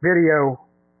 Video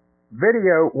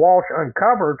Walsh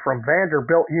uncovered from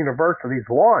Vanderbilt University's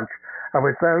launch of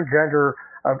its own gender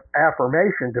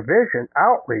affirmation division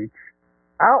outreach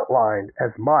outlined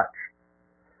as much.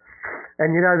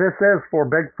 And this is for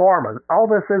Big Pharma. All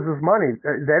this is money.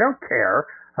 They don't care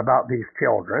about these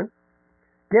children.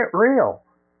 Get real.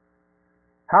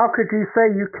 How could you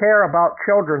say you care about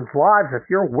children's lives if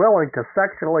you're willing to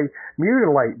sexually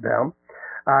mutilate them,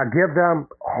 give them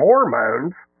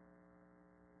hormones,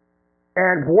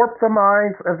 and warp the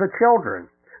minds of the children?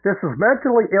 This is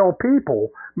mentally ill people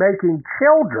making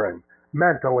children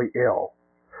mentally ill.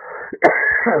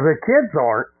 The kids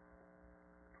aren't.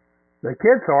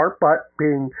 But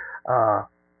being, how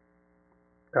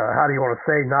do you want to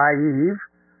say, naive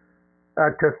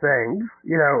to things.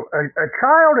 A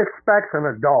child expects an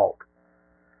adult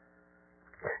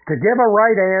to give a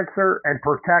right answer and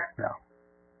protect them.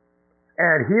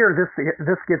 And here,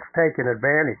 this gets taken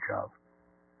advantage of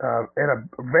in a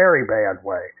very bad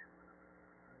way.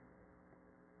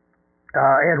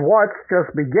 And what's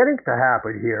just beginning to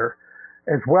happen here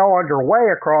is well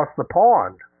underway across the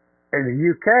pond. In the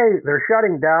UK, they're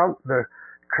shutting down the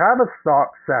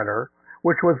Tavistock Centre,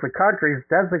 which was the country's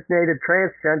designated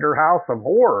transgender house of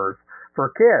horrors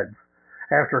for kids,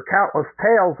 after countless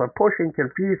tales of pushing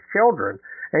confused children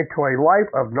into a life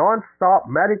of non-stop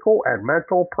medical and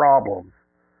mental problems.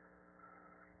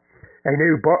 A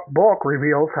new book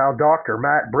reveals how Dr.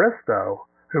 Matt Bristow,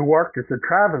 who worked at the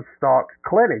Tavistock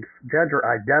Clinic's Gender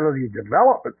Identity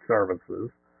Development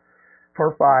Services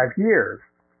for 5 years,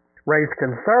 raised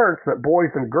concerns that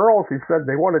boys and girls who said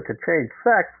they wanted to change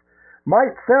sex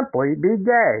might simply be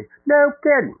gay. No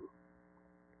kidding.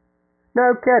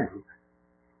 No kidding.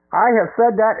 I have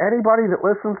said that. Anybody that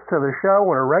listens to the show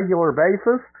on a regular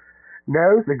basis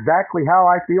knows exactly how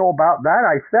I feel about that.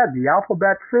 I said the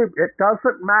alphabet soup. It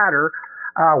doesn't matter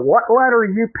what letter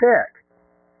you pick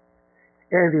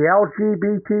in the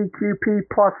LGBTQP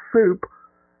plus soup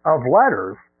of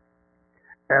letters.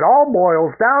 It all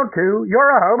boils down to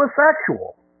you're a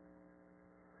homosexual.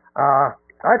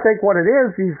 I think what it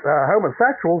is, these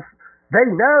homosexuals, they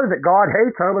know that God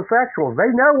hates homosexuals. They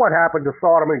know what happened to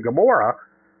Sodom and Gomorrah.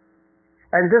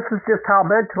 And this is just how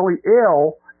mentally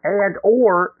ill and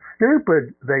or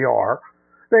stupid they are.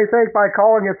 They think by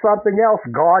calling it something else,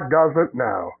 God doesn't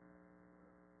know.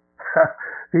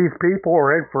 These people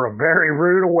are in for a very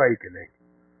rude awakening.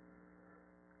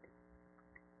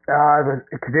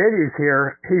 It continues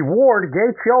here. He warned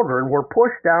gay children were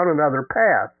pushed down another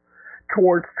path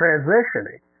towards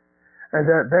transitioning, and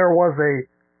that there was a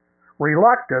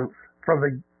reluctance from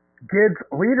the kids'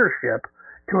 leadership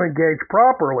to engage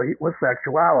properly with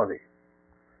sexuality.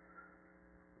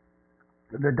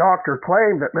 The doctor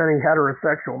claimed that many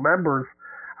heterosexual members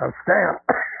of staff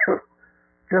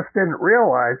just didn't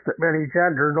realize that many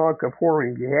gender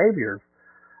nonconforming behaviors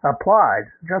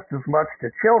applied just as much to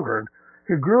children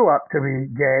who grew up to be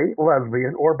gay,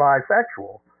 lesbian, or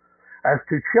bisexual as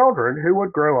to children who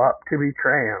would grow up to be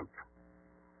trans.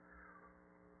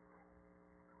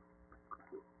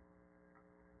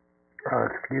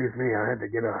 Excuse me, I had to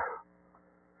get a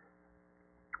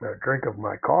drink of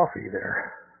my coffee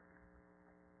there.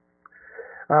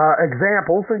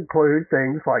 Examples include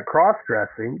things like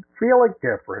cross-dressing, feeling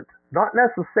different, not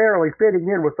necessarily fitting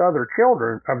in with other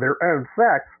children of their own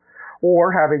sex,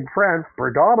 or having friends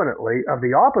predominantly of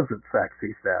the opposite sex,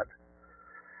 he said.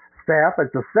 Staff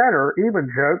at the center even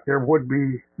joked there would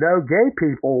be no gay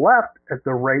people left at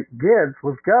the rate GIDS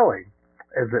was going,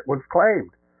 as it was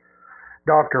claimed.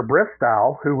 Dr.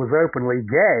 Bristow, who was openly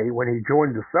gay when he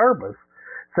joined the service,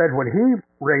 said when he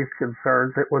raised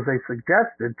concerns it was a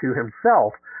suggestion to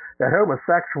himself that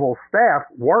homosexual staff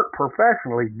weren't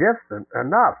professionally distant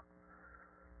enough.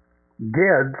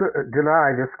 GIDS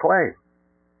denied this claim.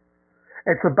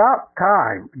 It's about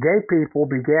time gay people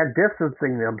began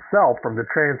distancing themselves from the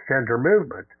transgender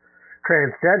movement.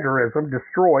 Transgenderism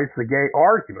destroys the gay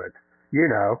argument. You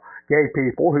know, gay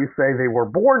people who say they were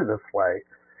born this way.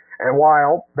 And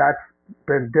while that's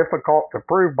been difficult to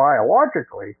prove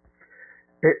biologically,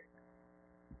 it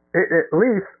at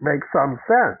least makes some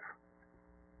sense.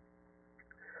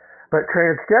 But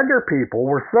transgender people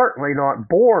were certainly not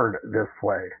born this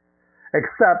way,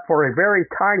 except for a very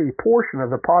tiny portion of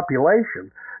the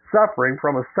population suffering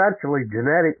from essentially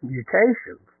genetic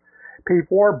mutations.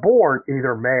 People are born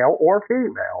either male or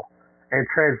female, and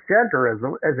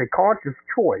transgenderism is a conscious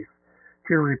choice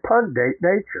to repudiate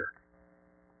nature.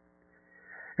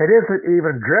 It isn't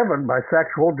even driven by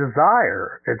sexual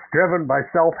desire. It's driven by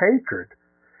self-hatred.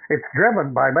 It's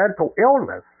driven by mental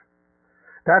illness.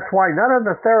 That's why none of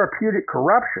the therapeutic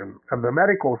corruption of the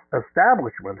medical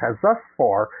establishment has thus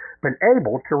far been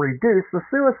able to reduce the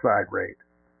suicide rate.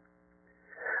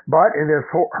 But in this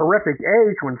horrific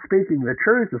age when speaking the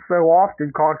truth is so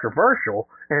often controversial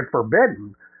and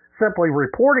forbidden, simply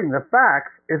reporting the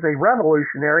facts is a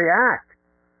revolutionary act.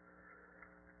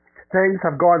 Things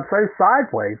have gone so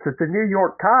sideways that the New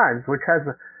York Times, which has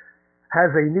a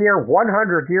near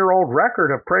 100-year-old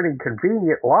record of printing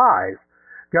convenient lies,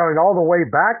 going all the way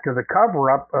back to the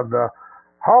cover-up of the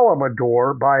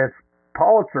Holodomor by its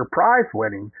Pulitzer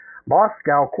Prize-winning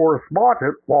Moscow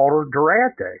correspondent Walter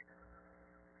Durante,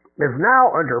 is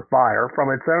now under fire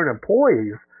from its own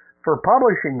employees for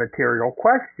publishing material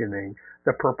questioning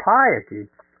the propriety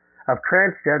of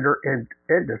transgender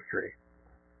industry.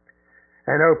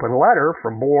 An open letter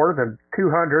from more than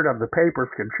 200 of the paper's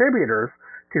contributors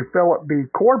to Philip B.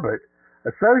 Corbett,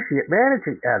 associate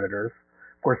managing editors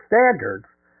for Standards,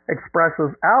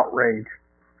 expresses outrage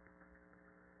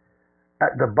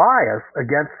at the bias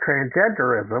against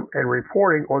transgenderism in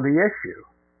reporting on the issue.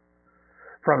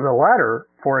 From the letter,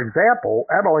 for example,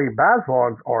 Emily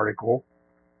Bazelon's article,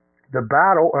 "The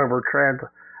Battle over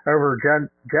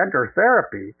Gender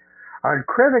Therapy,"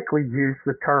 uncritically used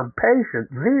the term patient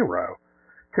zero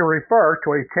to refer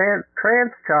to a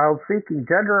trans child seeking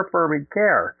gender-affirming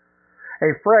care,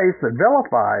 a phrase that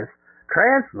vilifies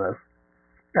transness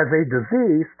as a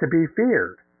disease to be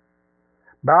feared.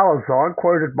 Balazon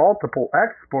quoted multiple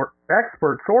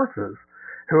expert sources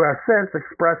who have since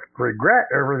expressed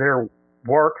regret over their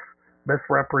work's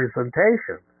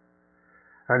misrepresentation.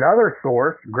 Another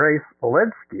source, Grace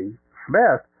Alinsky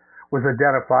Smith, was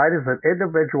identified as an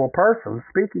individual person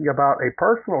speaking about a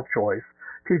personal choice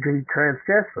to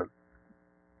detransition,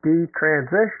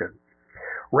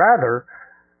 rather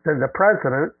than the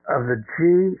president of the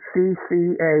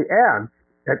GCCAN,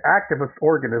 an activist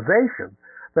organization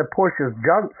that pushes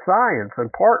junk science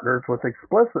and partners with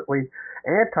explicitly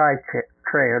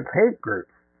anti-trans hate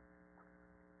groups.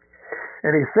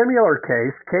 In a similar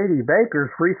case, Katie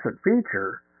Baker's recent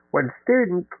feature, "When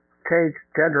Students Change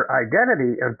Gender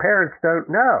Identity and Parents Don't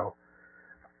Know,"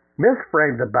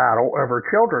 misframed the battle over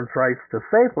children's rights to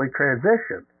safely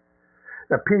transition.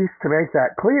 The piece to make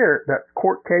that clear that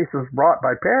court cases brought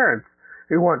by parents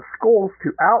who want schools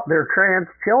to out their trans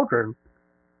children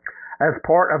as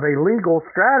part of a legal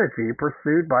strategy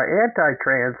pursued by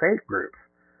anti-trans hate groups.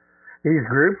 These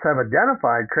groups have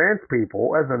identified trans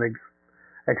people as an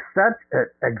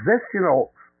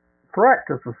existential threat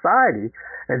to society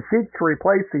and seek to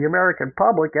replace the American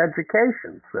public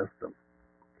education system.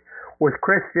 With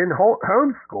Christian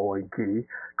homeschooling key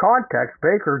context,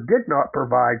 Baker did not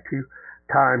provide to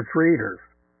Times readers.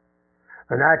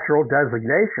 The natural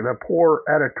designation of poor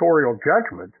editorial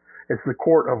judgment is the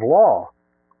court of law.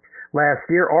 Last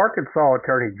year, Arkansas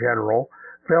Attorney General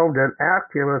filmed an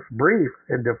activist brief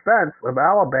in defense of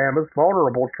Alabama's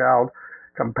Vulnerable Child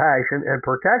Compassion and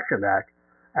Protection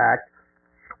Act,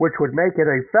 which would make it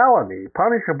a felony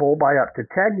punishable by up to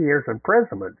 10 years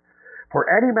imprisonment for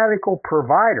any medical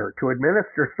provider to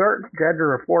administer certain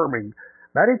gender-affirming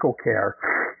medical care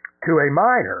to a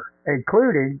minor,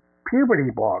 including puberty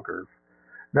blockers,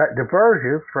 that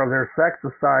diverges from their sex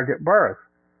assigned at birth.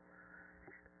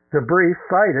 The brief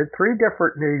cited 3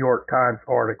 different New York Times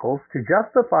articles to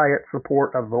justify its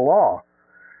support of the law.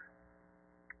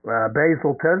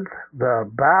 Bazelton's "The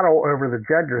Battle Over the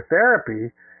Gender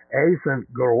Therapy," Azan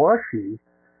Golushi,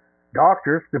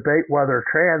 "Doctors Debate Whether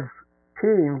Trans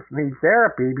Teens Need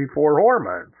Therapy Before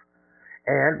Hormones,"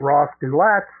 and Ross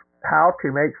Doulet's "How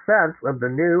to Make Sense of the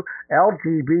New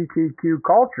LGBTQ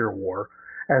Culture War."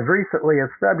 As recently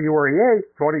as February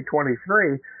 8,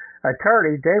 2023,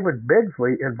 attorney David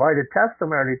Bigsley invited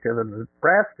testimony to the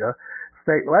Nebraska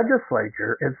state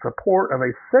legislature in support of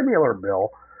a similar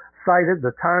bill, cited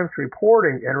the Times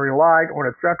reporting, and relied on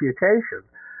its reputation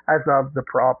as of the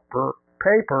proper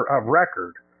paper of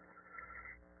record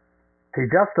to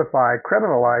justify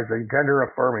criminalizing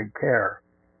gender-affirming care.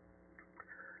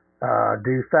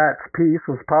 Doucet's piece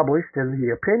was published in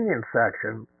the opinion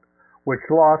section, which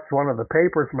lost one of the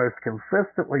paper's most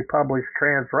consistently published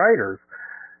trans writers,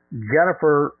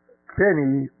 Jennifer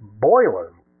Finney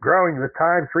Boylan, growing the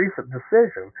Times' recent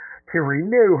decision to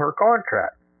renew her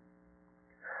contract.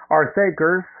 As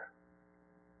thinkers,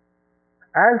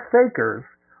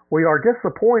 we are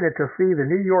disappointed to see the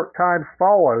New York Times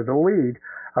follow the lead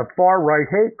of far-right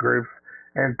hate groups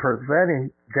and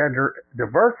presenting gender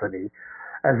diversity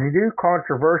as a new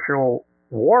controversial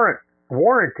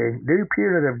warranting new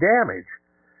punitive damage.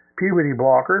 Puberty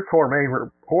blockers,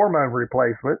 hormone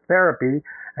replacement therapy,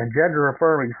 and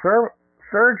gender-affirming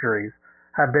surgeries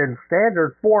have been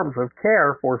standard forms of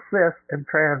care for cis and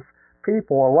trans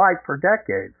people alike for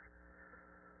decades.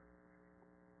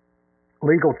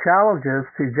 Legal challenges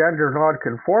to gender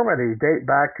nonconformity date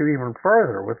back to even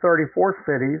further, with 34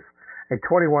 cities and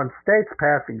 21 states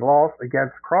passing laws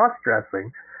against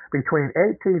cross-dressing between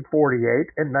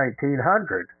 1848 and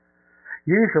 1900,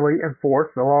 usually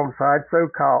enforced alongside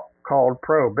so-called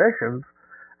prohibitions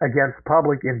against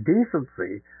public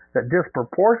indecency that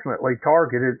disproportionately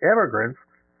targeted immigrants,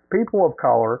 people of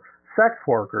color, sex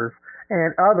workers,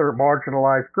 and other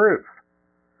marginalized groups.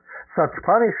 Such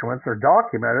punishments are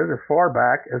documented as far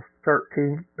back as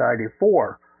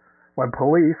 1394, when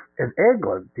police in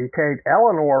England detained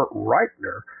Eleanor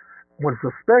Reichner with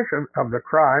suspicion of the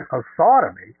crime of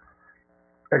sodomy,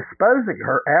 exposing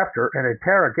her after an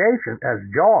interrogation as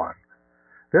John.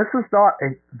 This is not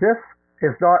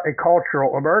a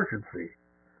cultural emergency.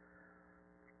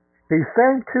 These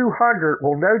same 200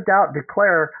 will no doubt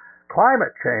declare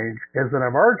climate change is an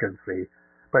emergency,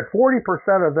 but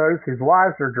 40% of those whose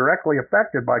lives are directly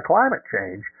affected by climate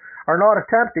change are not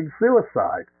attempting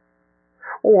suicide,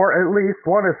 or at least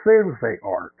one assumes they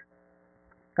aren't,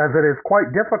 as it is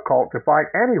quite difficult to find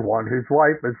anyone whose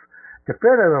life is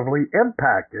definitively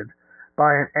impacted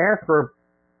by an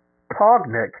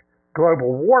anthropogenic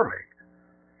global warming.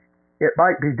 It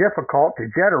might be difficult to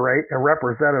generate a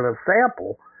representative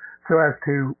sample so as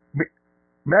to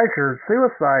measure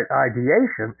suicide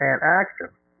ideation and action.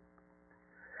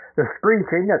 The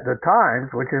screeching at the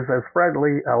Times, which is as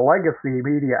friendly a legacy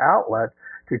media outlet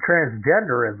to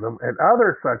transgenderism and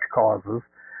other such causes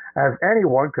as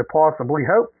anyone could possibly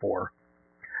hope for,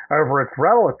 over its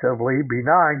relatively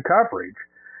benign coverage,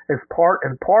 is part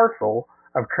and parcel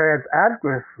of trans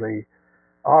advocacy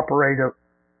operative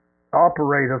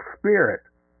spirit.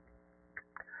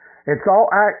 It's all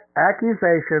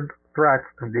accusations, threats,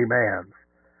 and demands.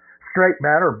 Straight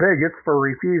men are bigots for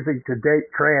refusing to date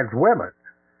trans women.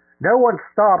 No one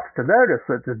stops to notice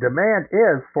that the demand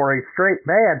is for a straight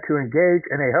man to engage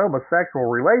in a homosexual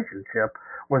relationship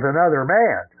with another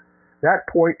man. That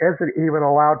point isn't even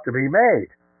allowed to be made.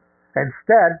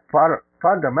 Instead,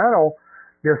 fundamental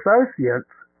dissociance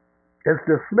is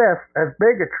dismissed as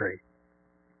bigotry.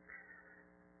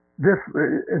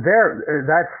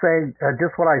 That's saying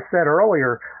just what I said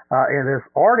earlier in this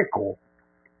article.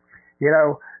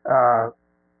 You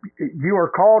are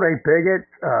called a bigot,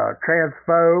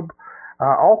 transphobe,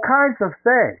 all kinds of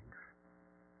things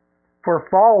for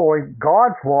following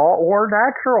God's law or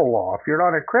natural law if you're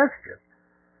not a Christian.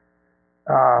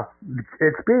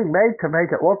 It's being made to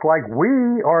make it look like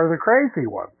we are the crazy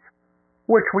ones,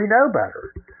 which we know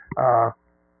better.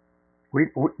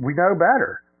 We know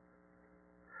better.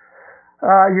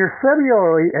 You're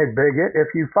similarly a bigot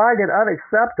if you find it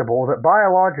unacceptable that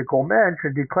biological men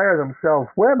should declare themselves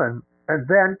women and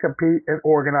then compete in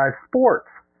organized sports.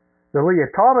 The Leah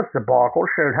Thomas debacle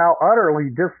showed how utterly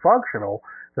dysfunctional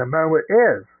the moment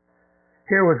is.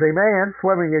 Here was a man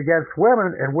swimming against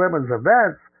women in women's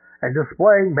events and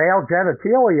displaying male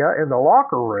genitalia in the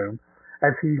locker room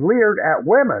as he leered at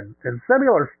women in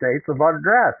similar states of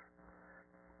undress.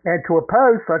 And to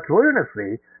oppose such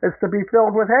lunacy is to be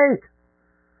filled with hate.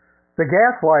 The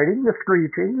gaslighting, the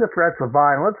screeching, the threats of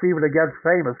violence, even against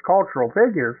famous cultural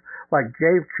figures like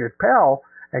Dave Chappelle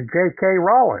and J.K.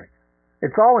 Rowling.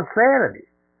 It's all insanity.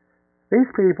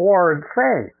 These people are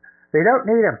insane. They don't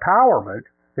need empowerment.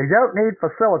 They don't need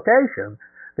facilitation.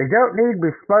 They don't need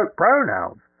bespoke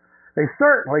pronouns. They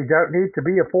certainly don't need to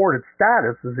be afforded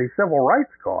status as a civil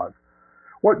rights cause.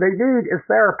 What they need is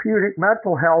therapeutic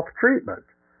mental health treatment,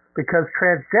 because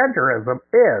transgenderism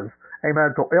is a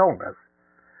mental illness,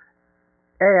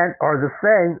 and are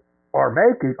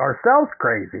making ourselves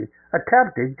crazy,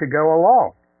 attempting to go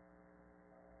along.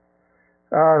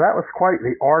 That was quite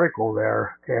the article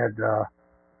there, and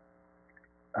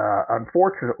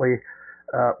unfortunately,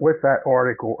 with that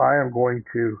article, I am going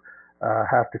to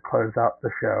have to close out the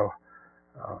show.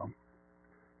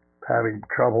 Having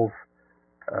troubles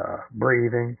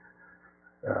breathing,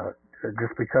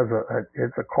 just because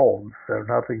it's a cold, so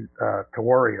nothing to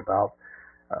worry about.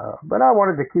 But I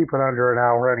wanted to keep it under an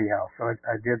hour anyhow, so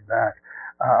I did that.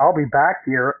 I'll be back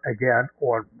here again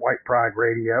on White Pride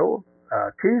Radio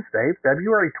Tuesday,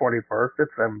 February 21st at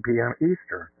 7 p.m.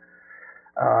 Eastern.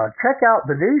 Check out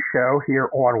the new show here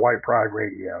on White Pride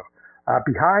Radio,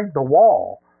 Behind the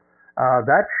Wall,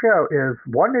 That show is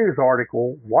one news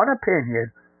article, one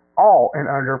opinion, all in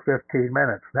under 15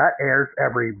 minutes. That airs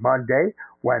every Monday,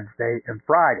 Wednesday, and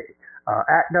Friday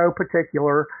at no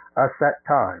particular set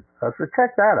time. So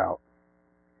check that out.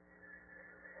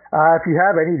 If you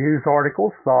have any news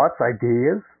articles, thoughts,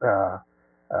 ideas,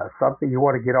 something you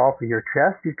want to get off of your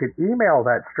chest, you can email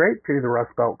that straight to the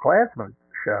Rustbelt Klansman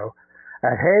show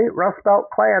at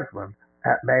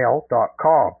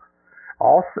heyrustbeltklansman@mail.com.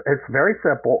 Also, it's very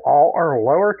simple. All are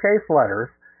lowercase letters.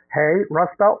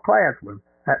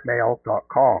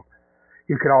 heyrustbeltklansman@mail.com.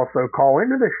 You can also call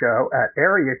into the show at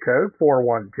area code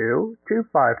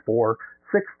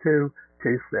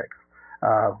 412-254-6226.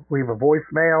 Leave a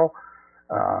voicemail.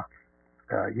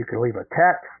 You can leave a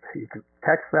text. You can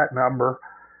text that number.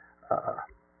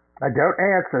 I don't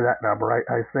answer that number.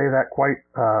 I say that quite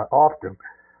often.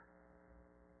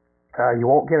 You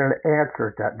won't get an answer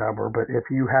at that number, but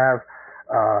if you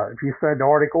send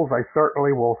articles, I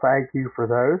certainly will thank you for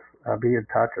those. Be in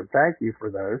touch and thank you for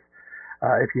those.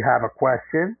 If you have a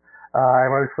question, I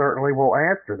most certainly will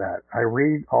answer that. I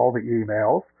read all the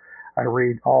emails, I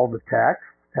read all the texts,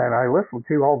 and I listen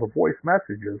to all the voice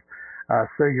messages.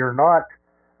 So you're not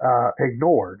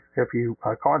ignored if you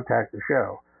contact the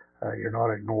show. You're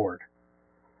not ignored.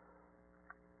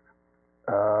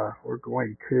 We're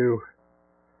going to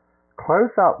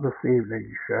close out this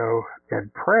evening's show in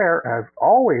prayer, as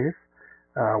always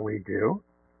we do.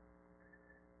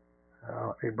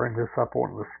 Let me bring this up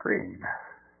on the screen.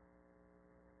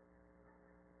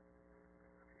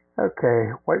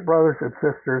 Okay, white brothers and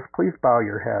sisters, please bow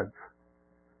your heads.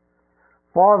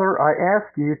 Father, I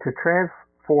ask you to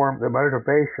transform the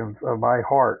motivations of my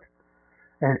heart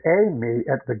and aid me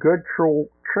at the good, true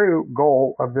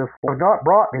goal of this. You have not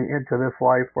brought me into this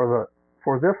life for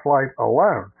this life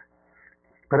alone,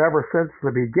 but ever since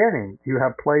the beginning, you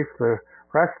have placed the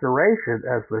restoration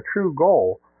as the true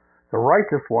goal. The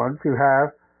righteous ones who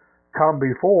have come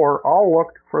before all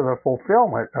looked for the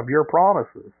fulfillment of your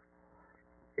promises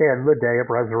in the day of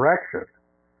resurrection,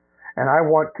 and I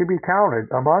want to be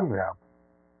counted among them.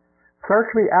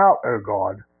 Search me out, O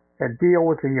God, and deal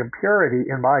with the impurity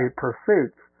in my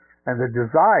pursuits and the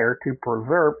desire to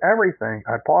preserve everything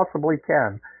I possibly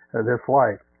can in this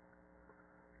life.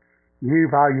 You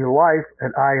value life,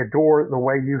 and I adore the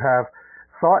way you have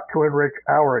sought to enrich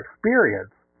our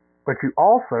experience, but you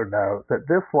also know that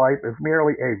this life is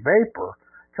merely a vapor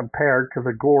compared to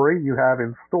the glory you have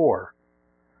in store.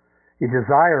 You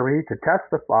desire me to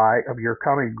testify of your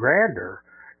coming grandeur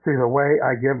through the way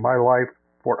I give my life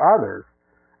for others,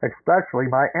 especially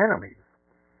my enemies.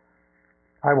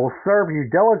 I will serve you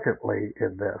diligently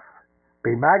in this.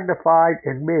 Be magnified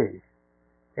in me.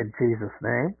 In Jesus'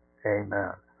 name,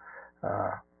 amen.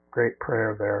 Great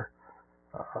prayer there.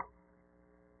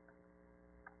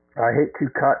 I hate to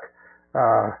cut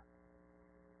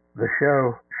the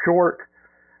show short,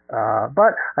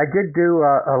 but I did do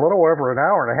a little over an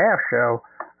hour and a half show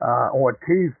on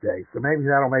Tuesday, so maybe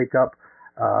that'll make up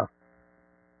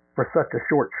for such a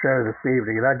short show this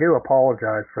evening, and I do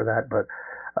apologize for that, but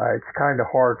it's kind of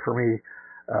hard for me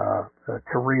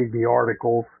to read the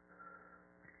articles,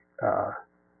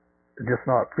 just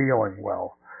not feeling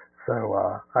well. So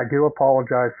I do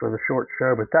apologize for the short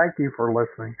show, but thank you for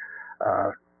listening.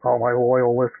 All my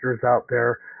loyal listeners out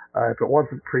there. If it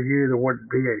wasn't for you, there wouldn't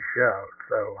be a show.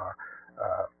 So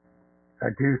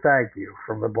I do thank you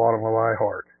from the bottom of my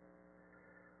heart.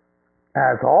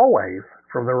 As always,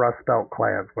 from the Rustbelt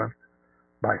Klansman,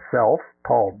 myself,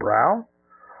 Paul Brown,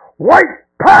 White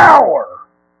Power!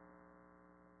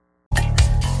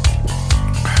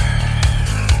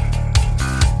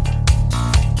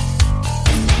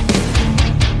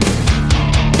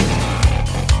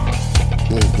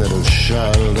 That a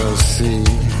child I see,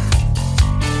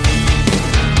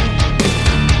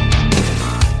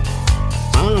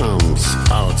 arms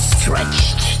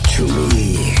outstretched to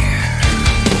me.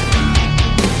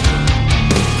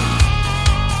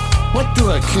 What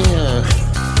do I care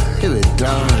if it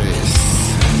dies?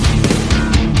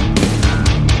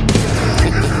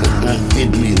 It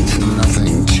means